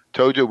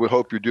 Tojo, we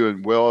hope you're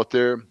doing well out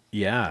there.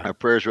 Yeah. Our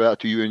prayers are out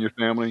to you and your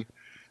family.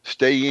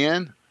 Stay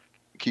in.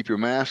 Keep your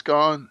mask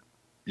on.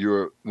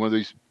 You're one of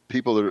these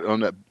people that are on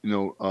that,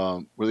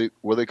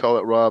 what they call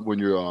it, Rob, when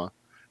you're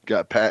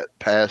got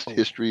past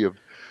history of,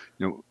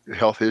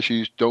 health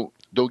issues. Don't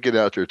get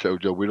out there,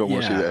 Tojo. We don't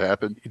want to see that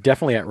happen. You're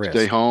definitely at risk.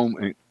 Stay home.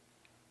 And,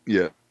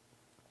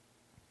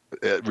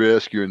 at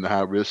risk. You're in the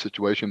high risk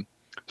situation.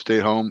 Stay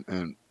home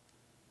and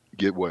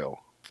get well.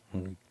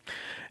 Mm-hmm.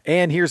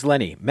 And here's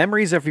Lenny.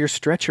 Memories of your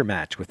stretcher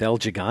match with El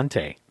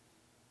Gigante.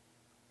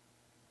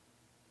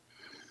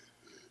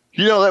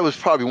 That was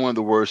probably one of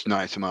the worst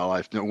nights of my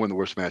life. One of the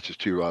worst matches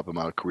too, Rob, in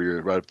my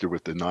career. Right up there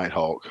with the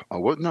Nighthawk.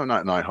 No,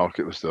 not Nighthawk.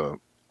 It was that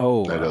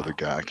other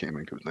guy. I can't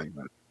remember his name.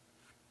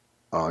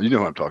 You know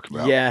what I'm talking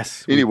about.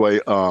 Yes.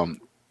 Anyway,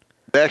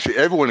 actually,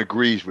 everyone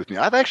agrees with me.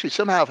 I've actually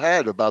somehow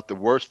had about the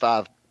worst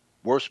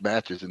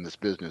matches in this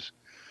business.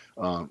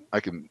 I'm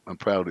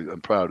proud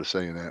of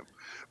saying that.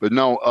 But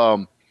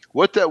no,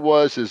 what that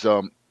was is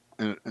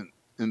in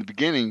the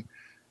beginning,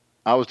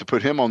 I was to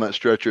put him on that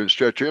stretcher and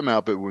stretch him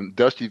out. But when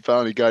Dusty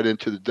finally got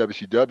into the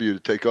WCW to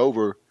take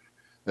over,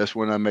 that's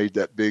when I made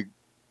that big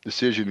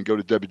decision to go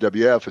to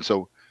WWF. And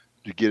so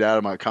to get out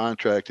of my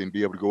contract and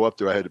be able to go up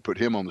there, I had to put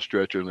him on the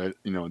stretcher. And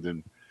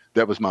then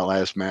that was my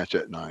last match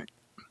that night.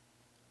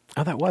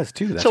 Oh, that was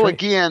too. That's so right.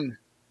 Again,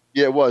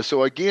 yeah, it was.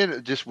 So again,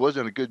 it just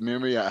wasn't a good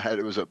memory I had.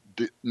 It was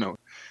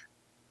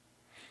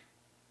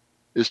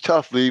it's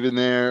tough leaving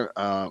there.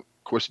 Of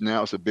course,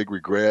 now it's a big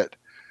regret.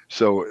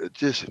 So it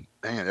just,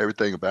 man,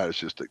 everything about it's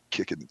just a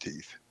kick in the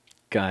teeth.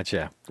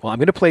 Gotcha. Well, I'm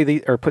going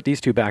to put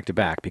these two back to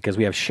back because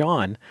we have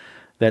Sean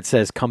that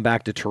says come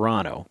back to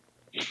Toronto.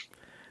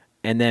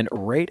 And then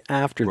right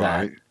after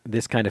that,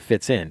 this kind of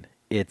fits in.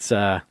 It's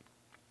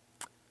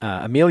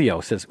Emilio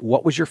says,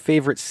 what was your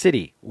favorite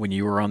city when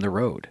you were on the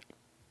road?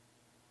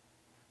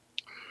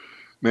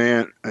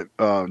 Man,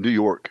 New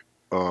York,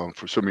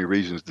 for so many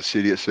reasons. The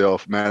city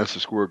itself,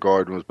 Madison Square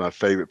Garden was my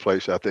favorite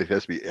place. I think it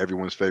has to be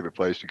everyone's favorite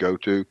place to go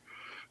to.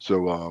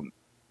 So,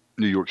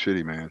 New York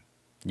City, man.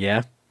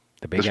 Yeah,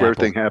 the Big That's Apple. where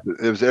everything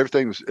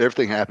happened.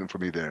 Everything happened for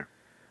me there.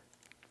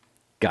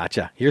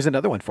 Gotcha. Here's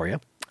another one for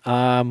you.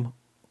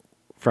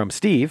 From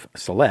Steve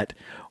Solette.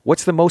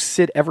 What's the most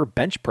Sid ever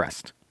bench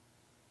pressed?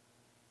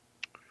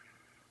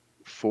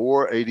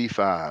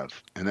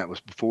 485, and that was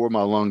before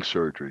my lung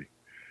surgery.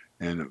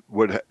 And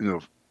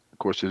of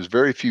course, there's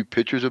very few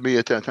pictures of me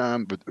at that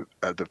time, but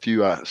the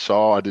few I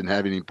saw, I didn't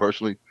have any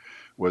personally,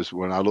 was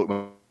when I looked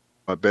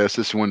my best.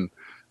 This one,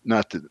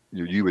 not that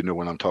you would know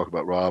when I'm talking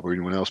about Rob or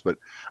anyone else, but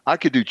I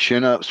could do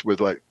chin-ups with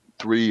like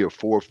 3 or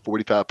 4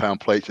 45-pound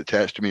plates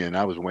attached to me, and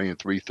I was weighing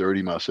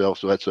 330 myself,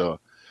 so that's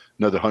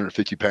another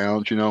 150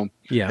 pounds.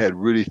 Yeah. Had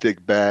really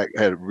thick back.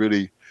 Of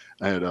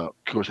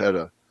course, had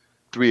a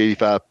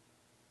 385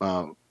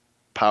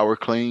 power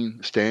clean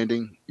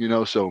standing.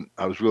 So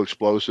I was real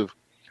explosive,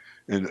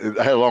 and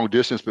I had a long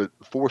distance, but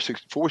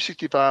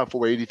 465,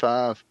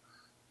 485.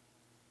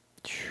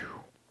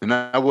 And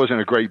I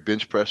wasn't a great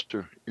bench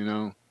presser,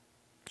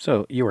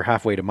 So you were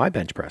halfway to my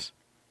bench press.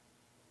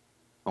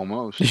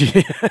 Almost.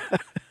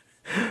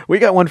 We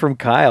got one from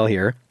Kyle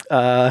here.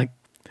 Kyle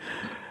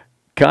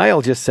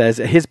just says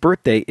his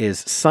birthday is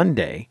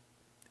Sunday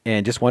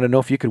and just want to know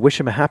if you could wish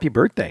him a happy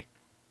birthday.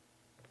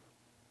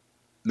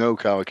 No,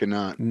 Kyle, I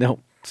cannot. No,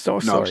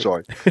 sorry. No, I'm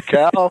sorry.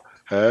 Cal,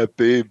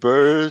 happy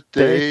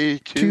birthday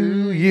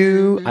to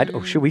you.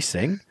 Should we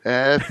sing?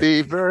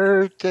 Happy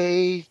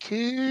birthday to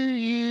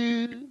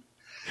you.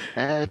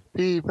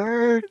 Happy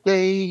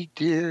birthday,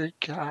 dear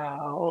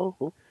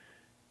Cal.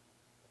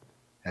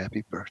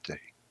 Happy birthday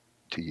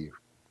to you.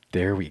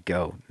 There we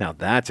go. Now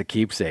that's a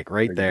keepsake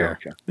right there.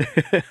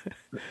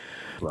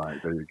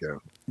 Right, there you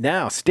go.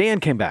 Now, Stan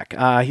came back.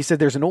 He said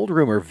there's an old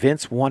rumor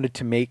Vince wanted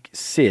to make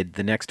Sid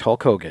the next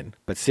Hulk Hogan,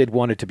 but Sid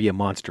wanted to be a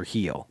monster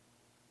heel.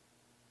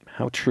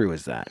 How true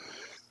is that?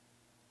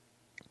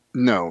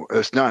 No,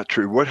 it's not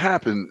true. What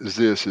happened is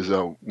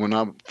when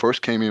I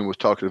first came in, was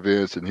talking to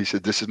Vince, and he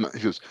said, he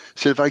goes,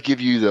 Sid, if I give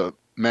you the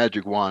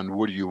magic wand,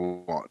 what do you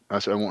want? I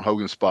said, I want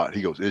Hogan's spot.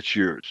 He goes, it's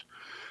yours.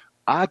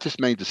 I just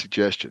made the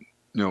suggestion.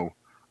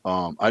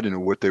 I didn't know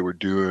what they were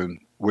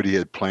doing, what he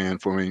had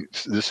planned for me.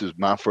 This is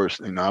my first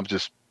thing. I'm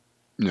just,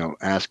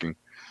 asking.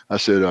 I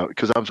said,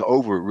 because I was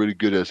over really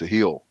good as a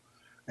heel.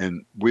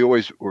 And we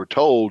always were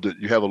told that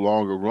you have a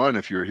longer run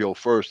if you're a heel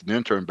first and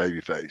then turn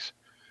babyface.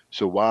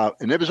 So why?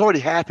 And it was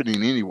already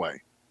happening anyway.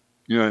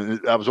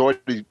 I was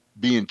already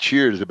being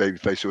cheered as a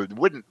babyface, so it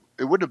wouldn't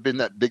have been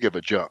that big of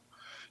a jump.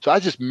 So I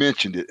just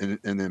mentioned it,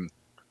 and then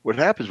what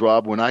happens,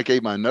 Rob, when I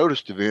gave my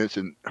notice to Vince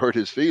and hurt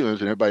his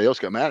feelings, and everybody else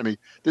got mad at me,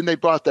 then they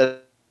brought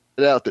that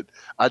out that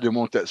I didn't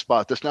want that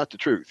spot. That's not the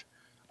truth.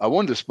 I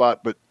wanted the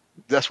spot, but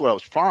that's what I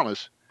was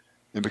promised,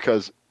 and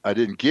because I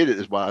didn't get it,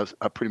 is why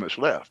I pretty much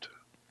left.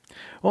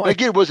 Well,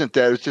 again, it wasn't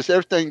that. It was just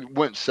everything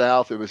went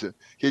south. It was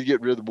he'd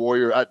get rid of the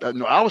Warrior.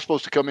 I was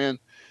supposed to come in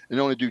and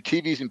only do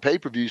TVs and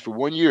pay-per-views for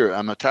 1 year.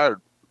 I'm not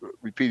tired of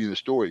repeating the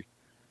story.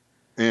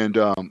 And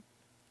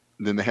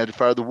then they had to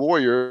fire the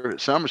Warrior at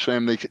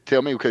SummerSlam. They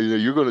tell me, okay,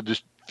 you're going to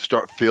just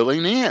start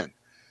filling in.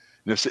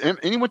 And if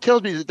anyone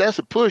tells me that that's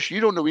a push, you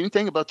don't know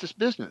anything about this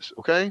business,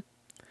 okay?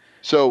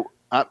 So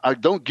I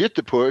don't get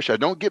the push. I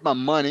don't get my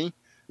money.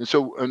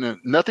 And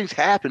nothing's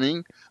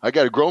happening. I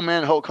got a grown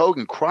man, Hulk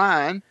Hogan,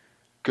 crying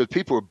because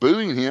people were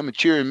booing him and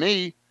cheering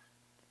me.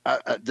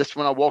 That's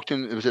when I walked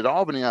in. It was at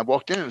Albany. I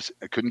walked in.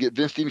 I couldn't get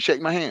Vince to even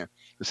shake my hand.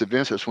 I said,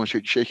 Vince, I just want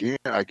to shake your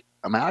hand.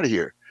 I'm out of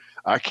here.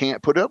 I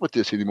can't put up with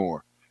this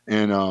anymore.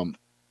 And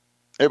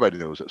everybody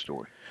knows that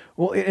story.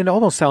 Well, it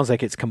almost sounds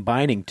like it's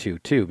combining two,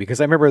 too,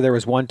 because I remember there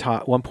was one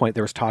point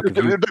there was talk of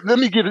you. Let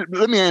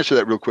me answer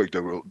that real quick,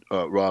 though,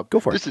 Rob. Go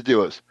for it. This is the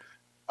deal is,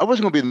 I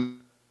wasn't going to be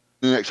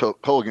the next Hulk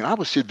Hogan. I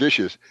was Sid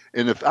Vicious,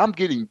 and if I'm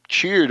getting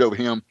cheered over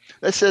him,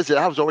 that says that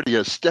I was already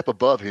a step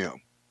above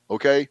him.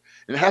 Okay,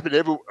 and it happened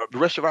the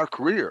rest of our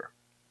career.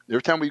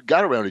 Every time we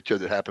got around each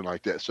other, it happened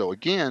like that. So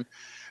again,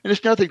 and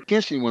it's nothing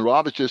against anyone,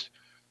 Rob. It's just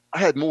I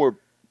had more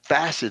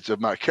facets of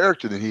my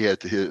character than he had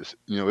to his.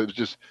 It was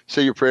just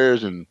say your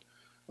prayers and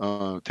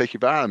take your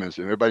vitamins,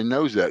 and everybody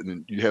knows that.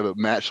 And you have a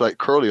match like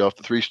Curly off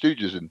the Three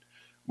Stooges, and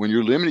when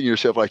you're limiting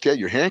yourself like that,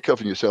 you're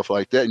handcuffing yourself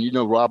like that.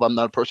 And Rob, I'm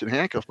not a person to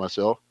handcuff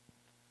myself.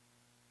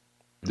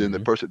 Mm-hmm. Then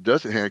the person that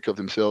doesn't handcuff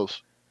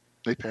themselves,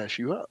 they pass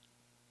you up.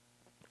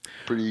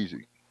 Pretty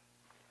easy.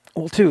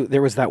 Well, too,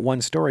 there was that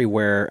one story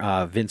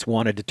where Vince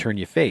wanted to turn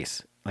you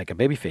face, like a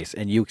baby face,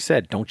 and you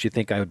said, don't you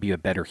think I would be a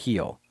better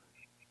heel?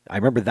 I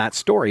remember that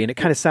story, and it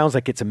kind of sounds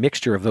like it's a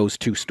mixture of those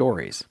two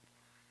stories.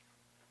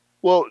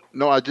 Well,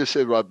 no, I just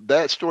said, Rob,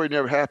 that story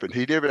never happened.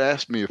 He never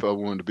asked me if I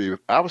wanted to be.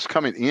 I was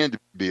coming in to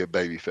be a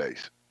baby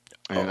face,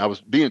 and I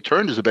was being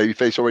turned as a baby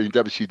face already in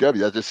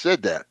WCW. I just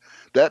said that.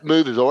 That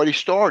move has already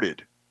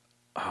started.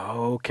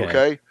 Okay.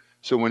 Okay.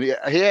 So when he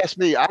asked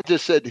me, I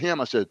just said to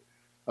him, I said,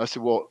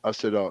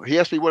 he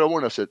asked me what I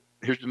want. I said,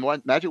 here's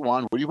the magic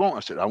wand. What do you want?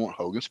 I said, I want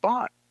Hogan's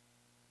spot.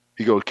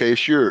 He goes, okay,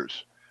 it's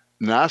yours.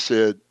 And I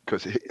said,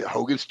 because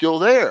Hogan's still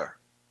there.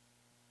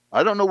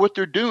 I don't know what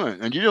they're doing.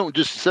 And you don't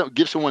just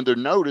give someone their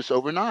notice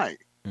overnight.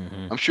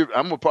 Mm-hmm. I'm sure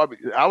I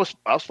was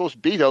supposed to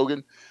beat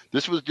Hogan.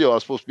 This was the deal. I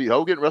was supposed to beat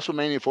Hogan at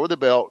WrestleMania for the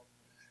belt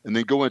and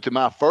then go into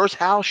my first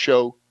house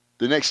show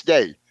the next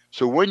day.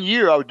 So 1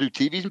 year I would do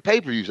TVs and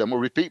pay-per-views. I'm going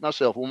to repeat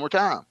myself one more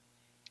time.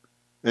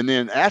 And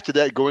then after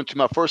that, go into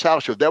my first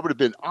house show. That would have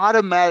been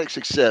automatic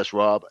success,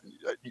 Rob.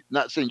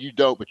 Not saying you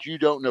don't, but you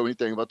don't know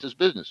anything about this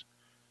business.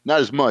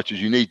 Not as much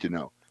as you need to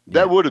know. Yeah.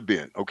 That would have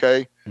been,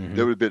 okay? Mhm.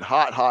 That would have been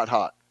hot, hot,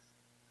 hot.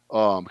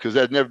 Because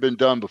that had never been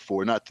done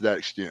before, not to that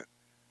extent.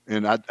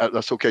 And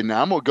that's okay.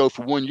 Now I'm going to go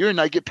for 1 year and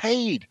I get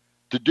paid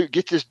to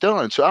get this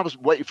done. So I was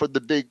waiting for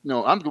the big,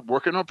 no, I'm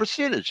working on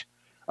percentage.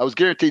 I was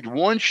guaranteed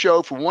one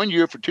show for 1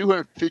 year for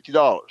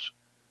 $250.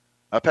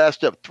 I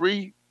passed up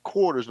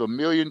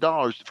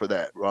 $750,000 for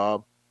that,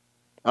 Rob.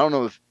 I don't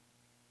know if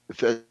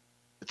that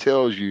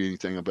tells you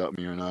anything about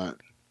me or not.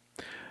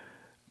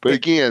 But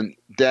again,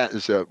 that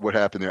is what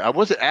happened there. I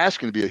wasn't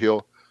asking to be a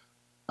heel.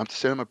 I'm just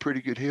saying I'm a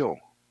pretty good heel,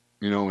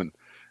 and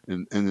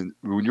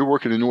when you're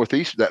working in the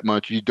Northeast that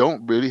much, you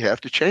don't really have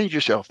to change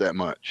yourself that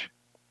much.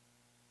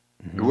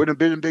 Mm-hmm. It wouldn't have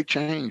been a big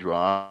change,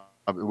 Rob.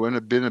 It wouldn't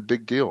have been a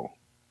big deal.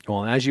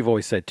 Well, as you've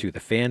always said, too, the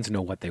fans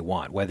know what they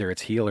want. Whether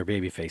it's heel or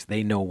babyface,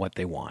 they know what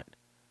they want.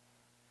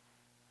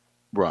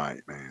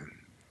 Right, man.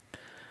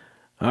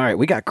 All right,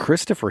 we got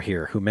Christopher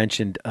here who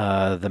mentioned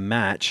the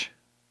match.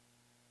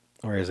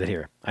 Or is it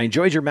here? I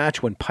enjoyed your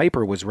match when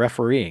Piper was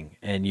refereeing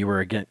and you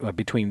were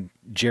between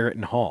Jarrett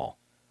and Hall.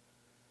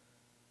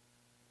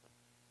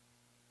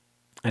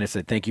 And it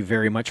said, thank you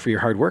very much for your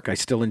hard work. I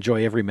still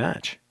enjoy every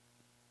match.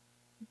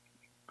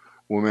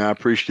 Well, man, I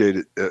appreciate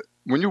it.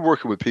 When you're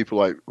working with people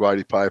like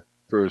Roddy Piper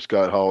and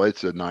Scott Hall,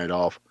 it's a night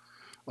off.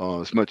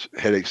 As much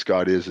headache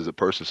Scott is as a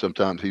person,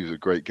 sometimes he was a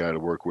great guy to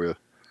work with.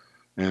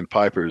 And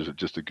Piper is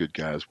just a good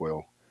guy as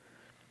well.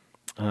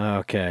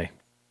 Okay.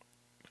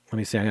 Let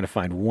me see. I'm going to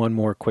find one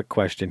more quick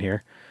question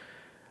here.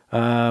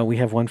 We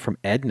have one from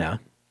Edna.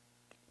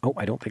 Oh,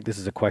 I don't think this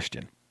is a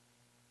question.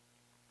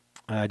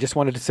 I just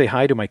wanted to say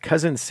hi to my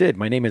cousin Sid.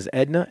 My name is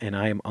Edna, and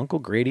I am Uncle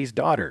Grady's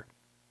daughter.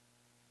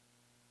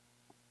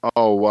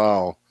 Oh,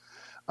 wow.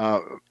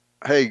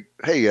 Hey,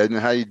 Edna,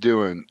 how you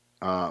doing?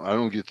 I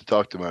don't get to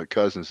talk to my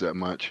cousins that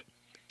much.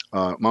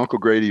 My Uncle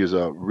Grady is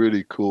a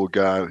really cool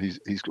guy. He's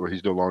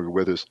no longer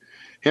with us.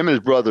 Him and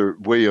his brother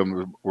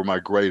William were my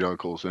great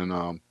uncles,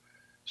 and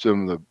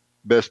some of the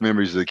best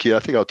memories as a kid. I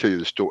think I'll tell you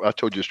the story. I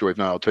told you the story. If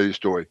not, I'll tell you the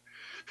story.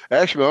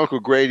 Actually, my Uncle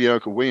Grady and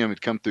Uncle William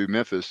had come through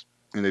Memphis,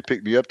 and they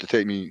picked me up to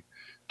take me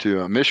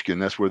to Michigan.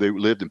 That's where they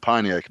lived in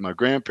Pontiac. My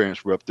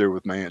grandparents were up there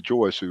with my Aunt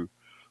Joyce, who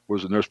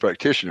was a nurse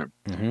practitioner.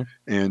 Mm-hmm.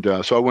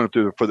 And so I went up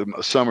there for the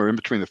summer in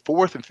between the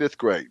 4th and 5th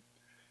grade.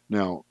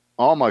 Now,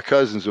 all my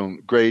cousins on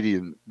Grady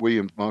and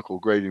William, Uncle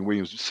Grady and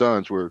William's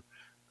sons were,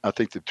 I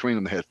think between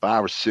them they had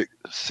 5 or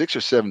 6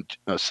 or 7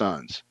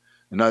 sons.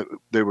 And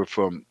they were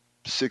from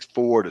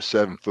 6'4" to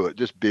 7 foot,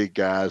 just big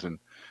guys and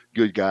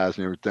good guys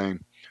and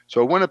everything.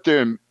 So I went up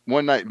there, and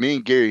one night, me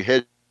and Gary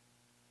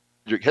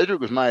Hedrick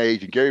was my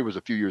age, and Gary was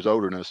a few years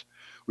older than us.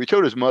 We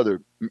told his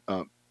mother,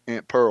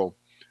 Aunt Pearl,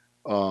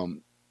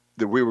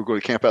 that we were going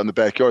to camp out in the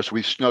backyard. So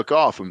we snuck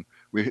off and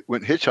we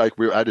went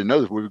hitchhike. I didn't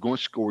know that we were going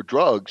to score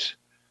drugs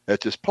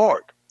at this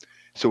park.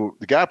 So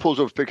the guy pulls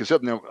over to pick us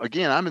up. Now,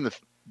 again, I'm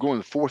going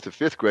the 4th or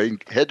 5th grade,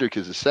 and Hedrick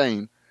is the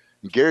same.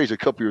 And Gary's a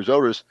couple years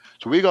older. So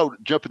we go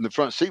jump in the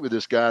front seat with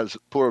this guy,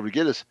 pull over to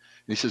get us.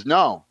 And he says,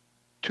 no,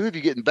 2 of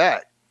you getting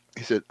back.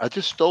 He said, I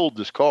just stole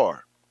this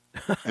car.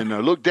 And I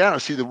look down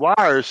and see the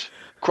wires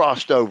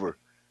crossed over.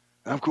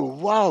 And I'm going,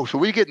 whoa. So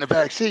we get in the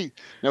back seat.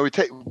 Now we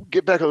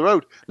get back on the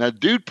road. Now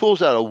dude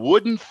pulls out a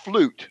wooden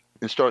flute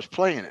and starts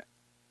playing it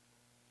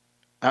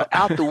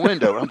out the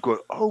window. I'm going,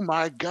 oh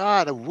my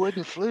God, a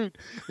wooden flute.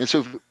 And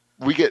so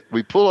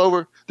we pull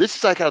over. This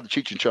is like out of the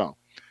Cheech and Chong.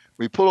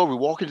 We pull over, we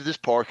walk into this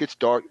park. It's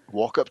dark.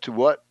 Walk up to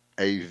what?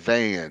 A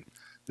van.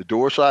 The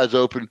door slides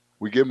open.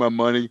 We give them our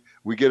money.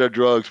 We get our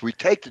drugs. We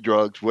take the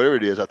drugs, whatever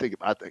it is. I think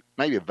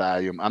maybe a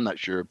Valium. I'm not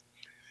sure.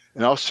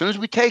 And as soon as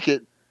we take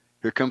it,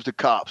 here comes the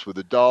cops with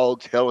the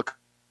dogs,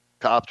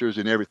 helicopters,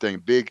 and everything.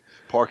 Big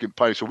parking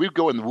place. So we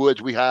go in the woods.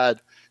 We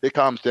hide. It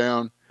calms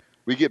down.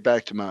 We get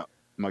back to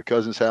my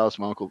cousin's house,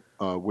 my Uncle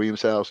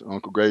William's house,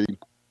 Uncle Grady.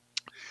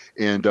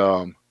 And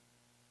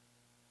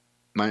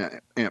my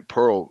Aunt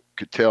Pearl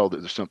could tell that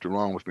there's something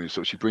wrong with me.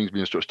 So she brings me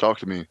and starts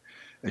talking to me.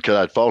 And because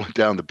I'd fallen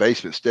down the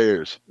basement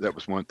stairs, that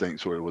was one thing,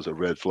 sort of was a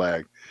red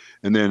flag.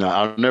 And then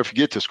I'll never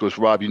forget this because,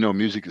 Rob,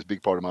 music is a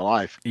big part of my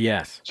life.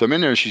 Yes. So I'm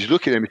in there and she's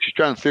looking at me. She's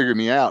trying to figure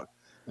me out.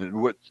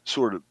 And what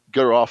sort of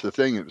got her off the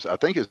thing, I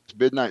think it's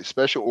Midnight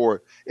Special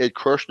or Ed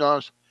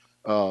Kirshner's,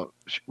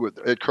 with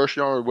Ed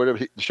Kirshner or whatever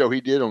the show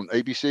he did on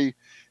ABC.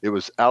 It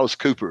was Alice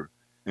Cooper.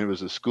 And it was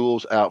The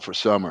School's Out for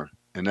Summer.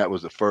 And that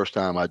was the first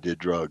time I did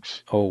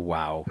drugs. Oh,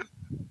 wow.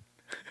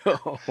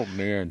 Oh,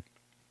 man.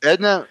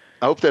 Edna,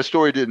 I hope that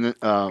story didn't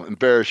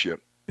embarrass you,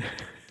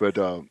 but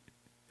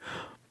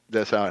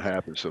that's how it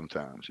happens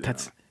sometimes.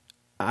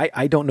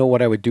 I don't know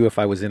what I would do if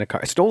I was in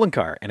a stolen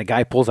car, and a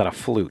guy pulls out a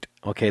flute.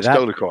 Okay,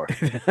 stole a car,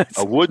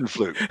 a wooden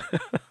flute.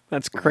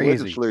 That's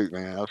crazy. Wooden flute,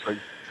 man.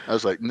 I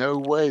was like, no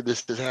way,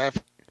 this is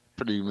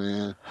happening,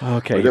 man.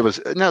 Okay,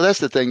 that's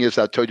the thing is,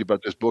 I told you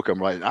about this book I'm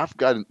writing. I've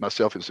gotten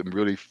myself in some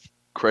really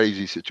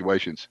crazy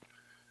situations.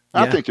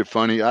 Yeah. I think they're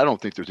funny. I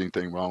don't think there's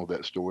anything wrong with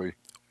that story.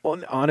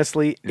 Well,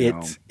 honestly,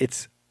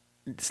 it's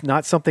it's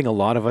not something a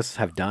lot of us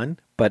have done,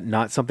 but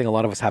not something a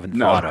lot of us haven't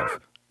thought of.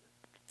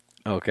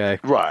 Okay.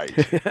 Right.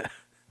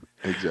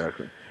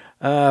 Exactly.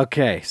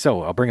 Okay,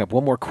 so I'll bring up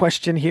one more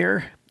question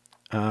here.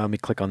 Let me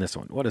click on this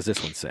one. What does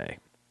this one say?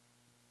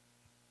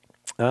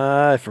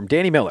 From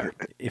Danny Miller.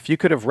 If you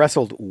could have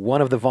wrestled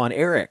one of the Von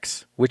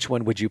Erichs, which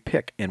one would you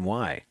pick and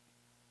why?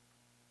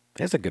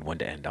 That's a good one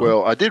to end on.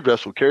 Well, I did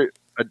wrestle Kerry.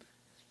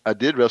 I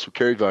did wrestle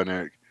Kerry Von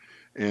Erich,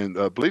 and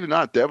believe it or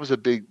not, that was a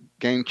big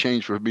game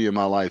change for me in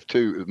my life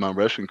too, in my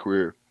wrestling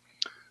career.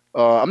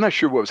 I'm not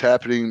sure what was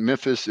happening.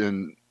 Memphis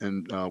and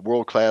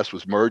World Class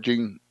was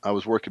merging. I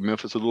was working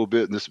Memphis a little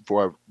bit, and this is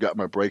before I got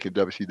my break in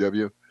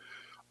WCW.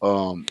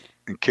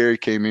 And Kerry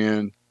came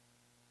in.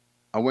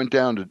 I went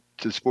down to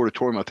the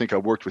Sportatorium. I think I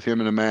worked with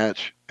him in a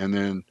match, and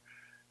then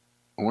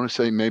I want to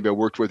say maybe I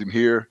worked with him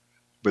here,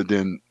 but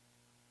then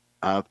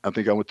I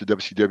think I went to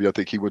WCW. I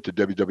think he went to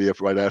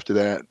WWF right after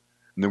that,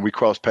 and then we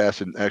crossed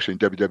paths actually in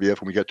WWF,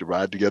 and we got to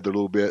ride together a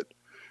little bit.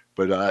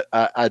 But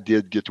I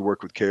did get to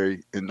work with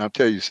Kerry, and I'll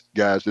tell you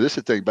guys, this is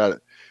the thing about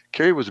it.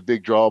 Kerry was a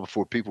big draw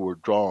before people were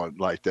drawing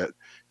like that.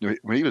 You know,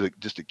 when he was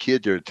just a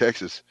kid there in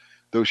Texas,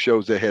 those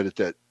shows they had at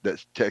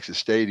that Texas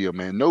stadium,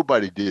 man,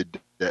 nobody did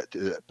that to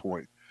that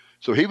point.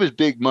 So he was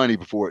big money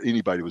before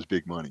anybody was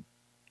big money.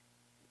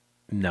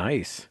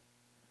 Nice.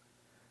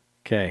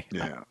 Okay.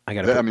 Yeah.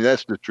 I mean,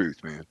 that's the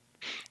truth, man.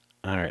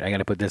 All right. I got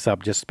to put this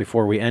up just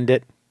before we end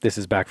it. This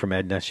is back from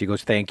Edna. She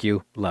goes, "Thank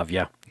you. Love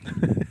ya."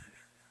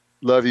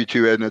 Love you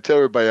too, Edna. Tell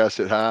everybody I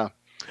said hi.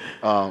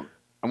 I'm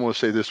going to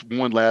say this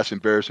one last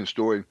embarrassing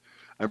story.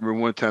 I remember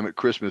one time at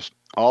Christmas,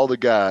 all the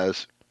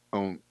guys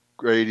on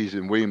Grady's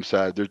and Williams'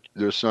 side,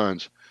 their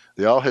sons,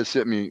 they all had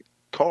sent me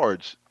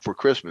cards for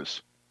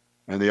Christmas,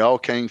 and they all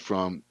came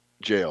from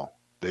jail.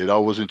 They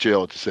all was in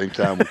jail at the same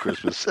time with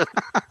Christmas.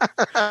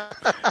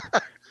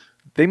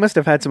 They must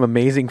have had some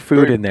amazing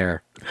food in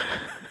there.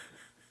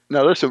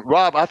 Now, listen,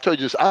 Rob, I've told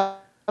you this.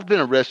 I've been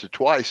arrested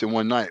twice in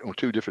one night on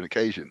 2 different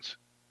occasions,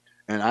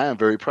 and I am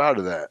very proud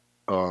of that.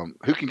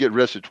 Who can get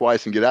arrested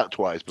twice and get out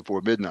twice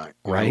before midnight?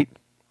 Right.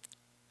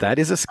 That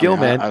is a skill,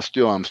 man. I'm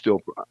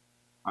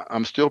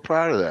still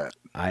proud of that.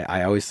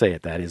 I always say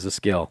it. That is a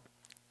skill.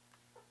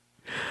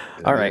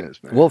 It All right. is,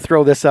 We'll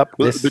throw this up.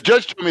 Well, the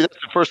judge told me that's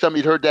the first time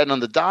he'd heard that on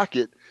the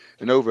docket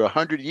in over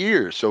 100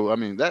 years. So, I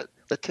mean, that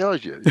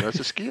tells you, that's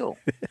a skill.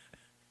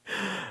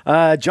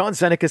 John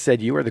Seneca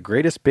said, "You are the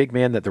greatest big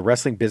man that the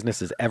wrestling business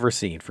has ever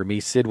seen. For me,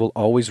 Sid will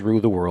always rule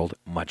the world.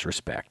 Much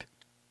respect."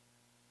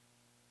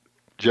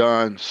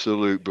 John,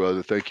 salute,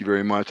 brother. Thank you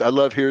very much. I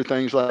love hearing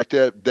things like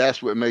that.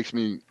 That's what makes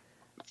me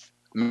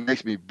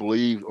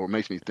believe, or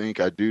makes me think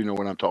I do know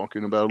what I'm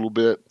talking about a little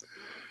bit.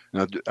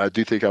 And I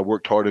do think I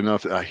worked hard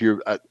enough. I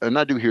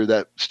do hear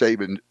that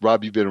statement.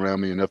 Rob, you've been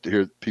around me enough to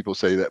hear people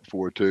say that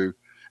before too.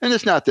 And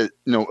it's not that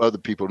other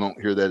people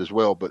don't hear that as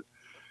well, but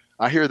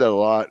I hear that a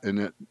lot,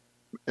 and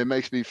it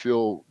makes me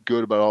feel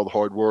good about all the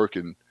hard work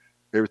and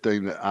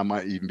everything that I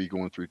might even be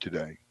going through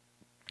today.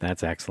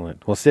 That's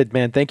excellent. Well, Sid,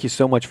 man, thank you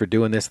so much for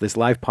doing this. This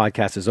live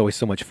podcast is always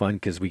so much fun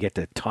because we get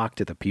to talk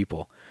to the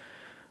people,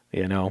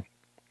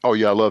 Oh,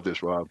 yeah, I love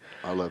this, Rob.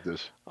 I love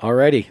this. All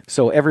righty.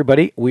 So,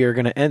 everybody, we are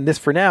going to end this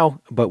for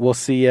now, but we'll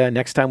see you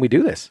next time we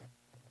do this.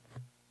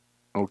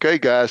 Okay,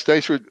 guys.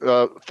 Thanks for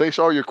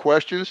all your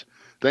questions.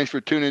 Thanks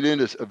for tuning in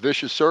to A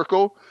Vicious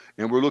Circle,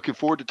 and we're looking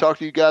forward to talking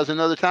to you guys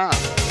another time.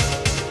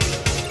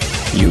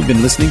 You've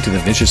been listening to the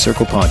Vicious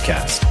Circle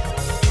podcast.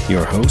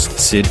 Your host,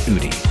 Sid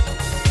Eudy.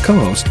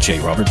 Co-host, J.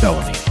 Robert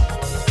Bellamy.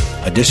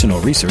 Additional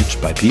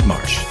research by Pete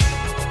Marsh.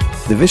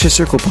 The Vicious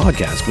Circle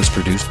podcast was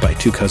produced by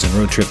Two Cousin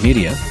Road Trip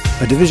Media,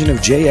 a division of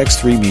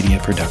JX3 Media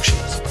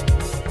Productions.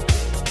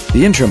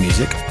 The intro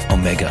music,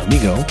 Omega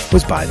Amigo,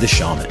 was by The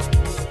Shaman.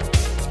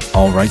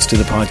 All rights to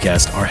the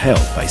podcast are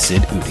held by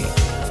Sid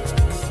Eudy.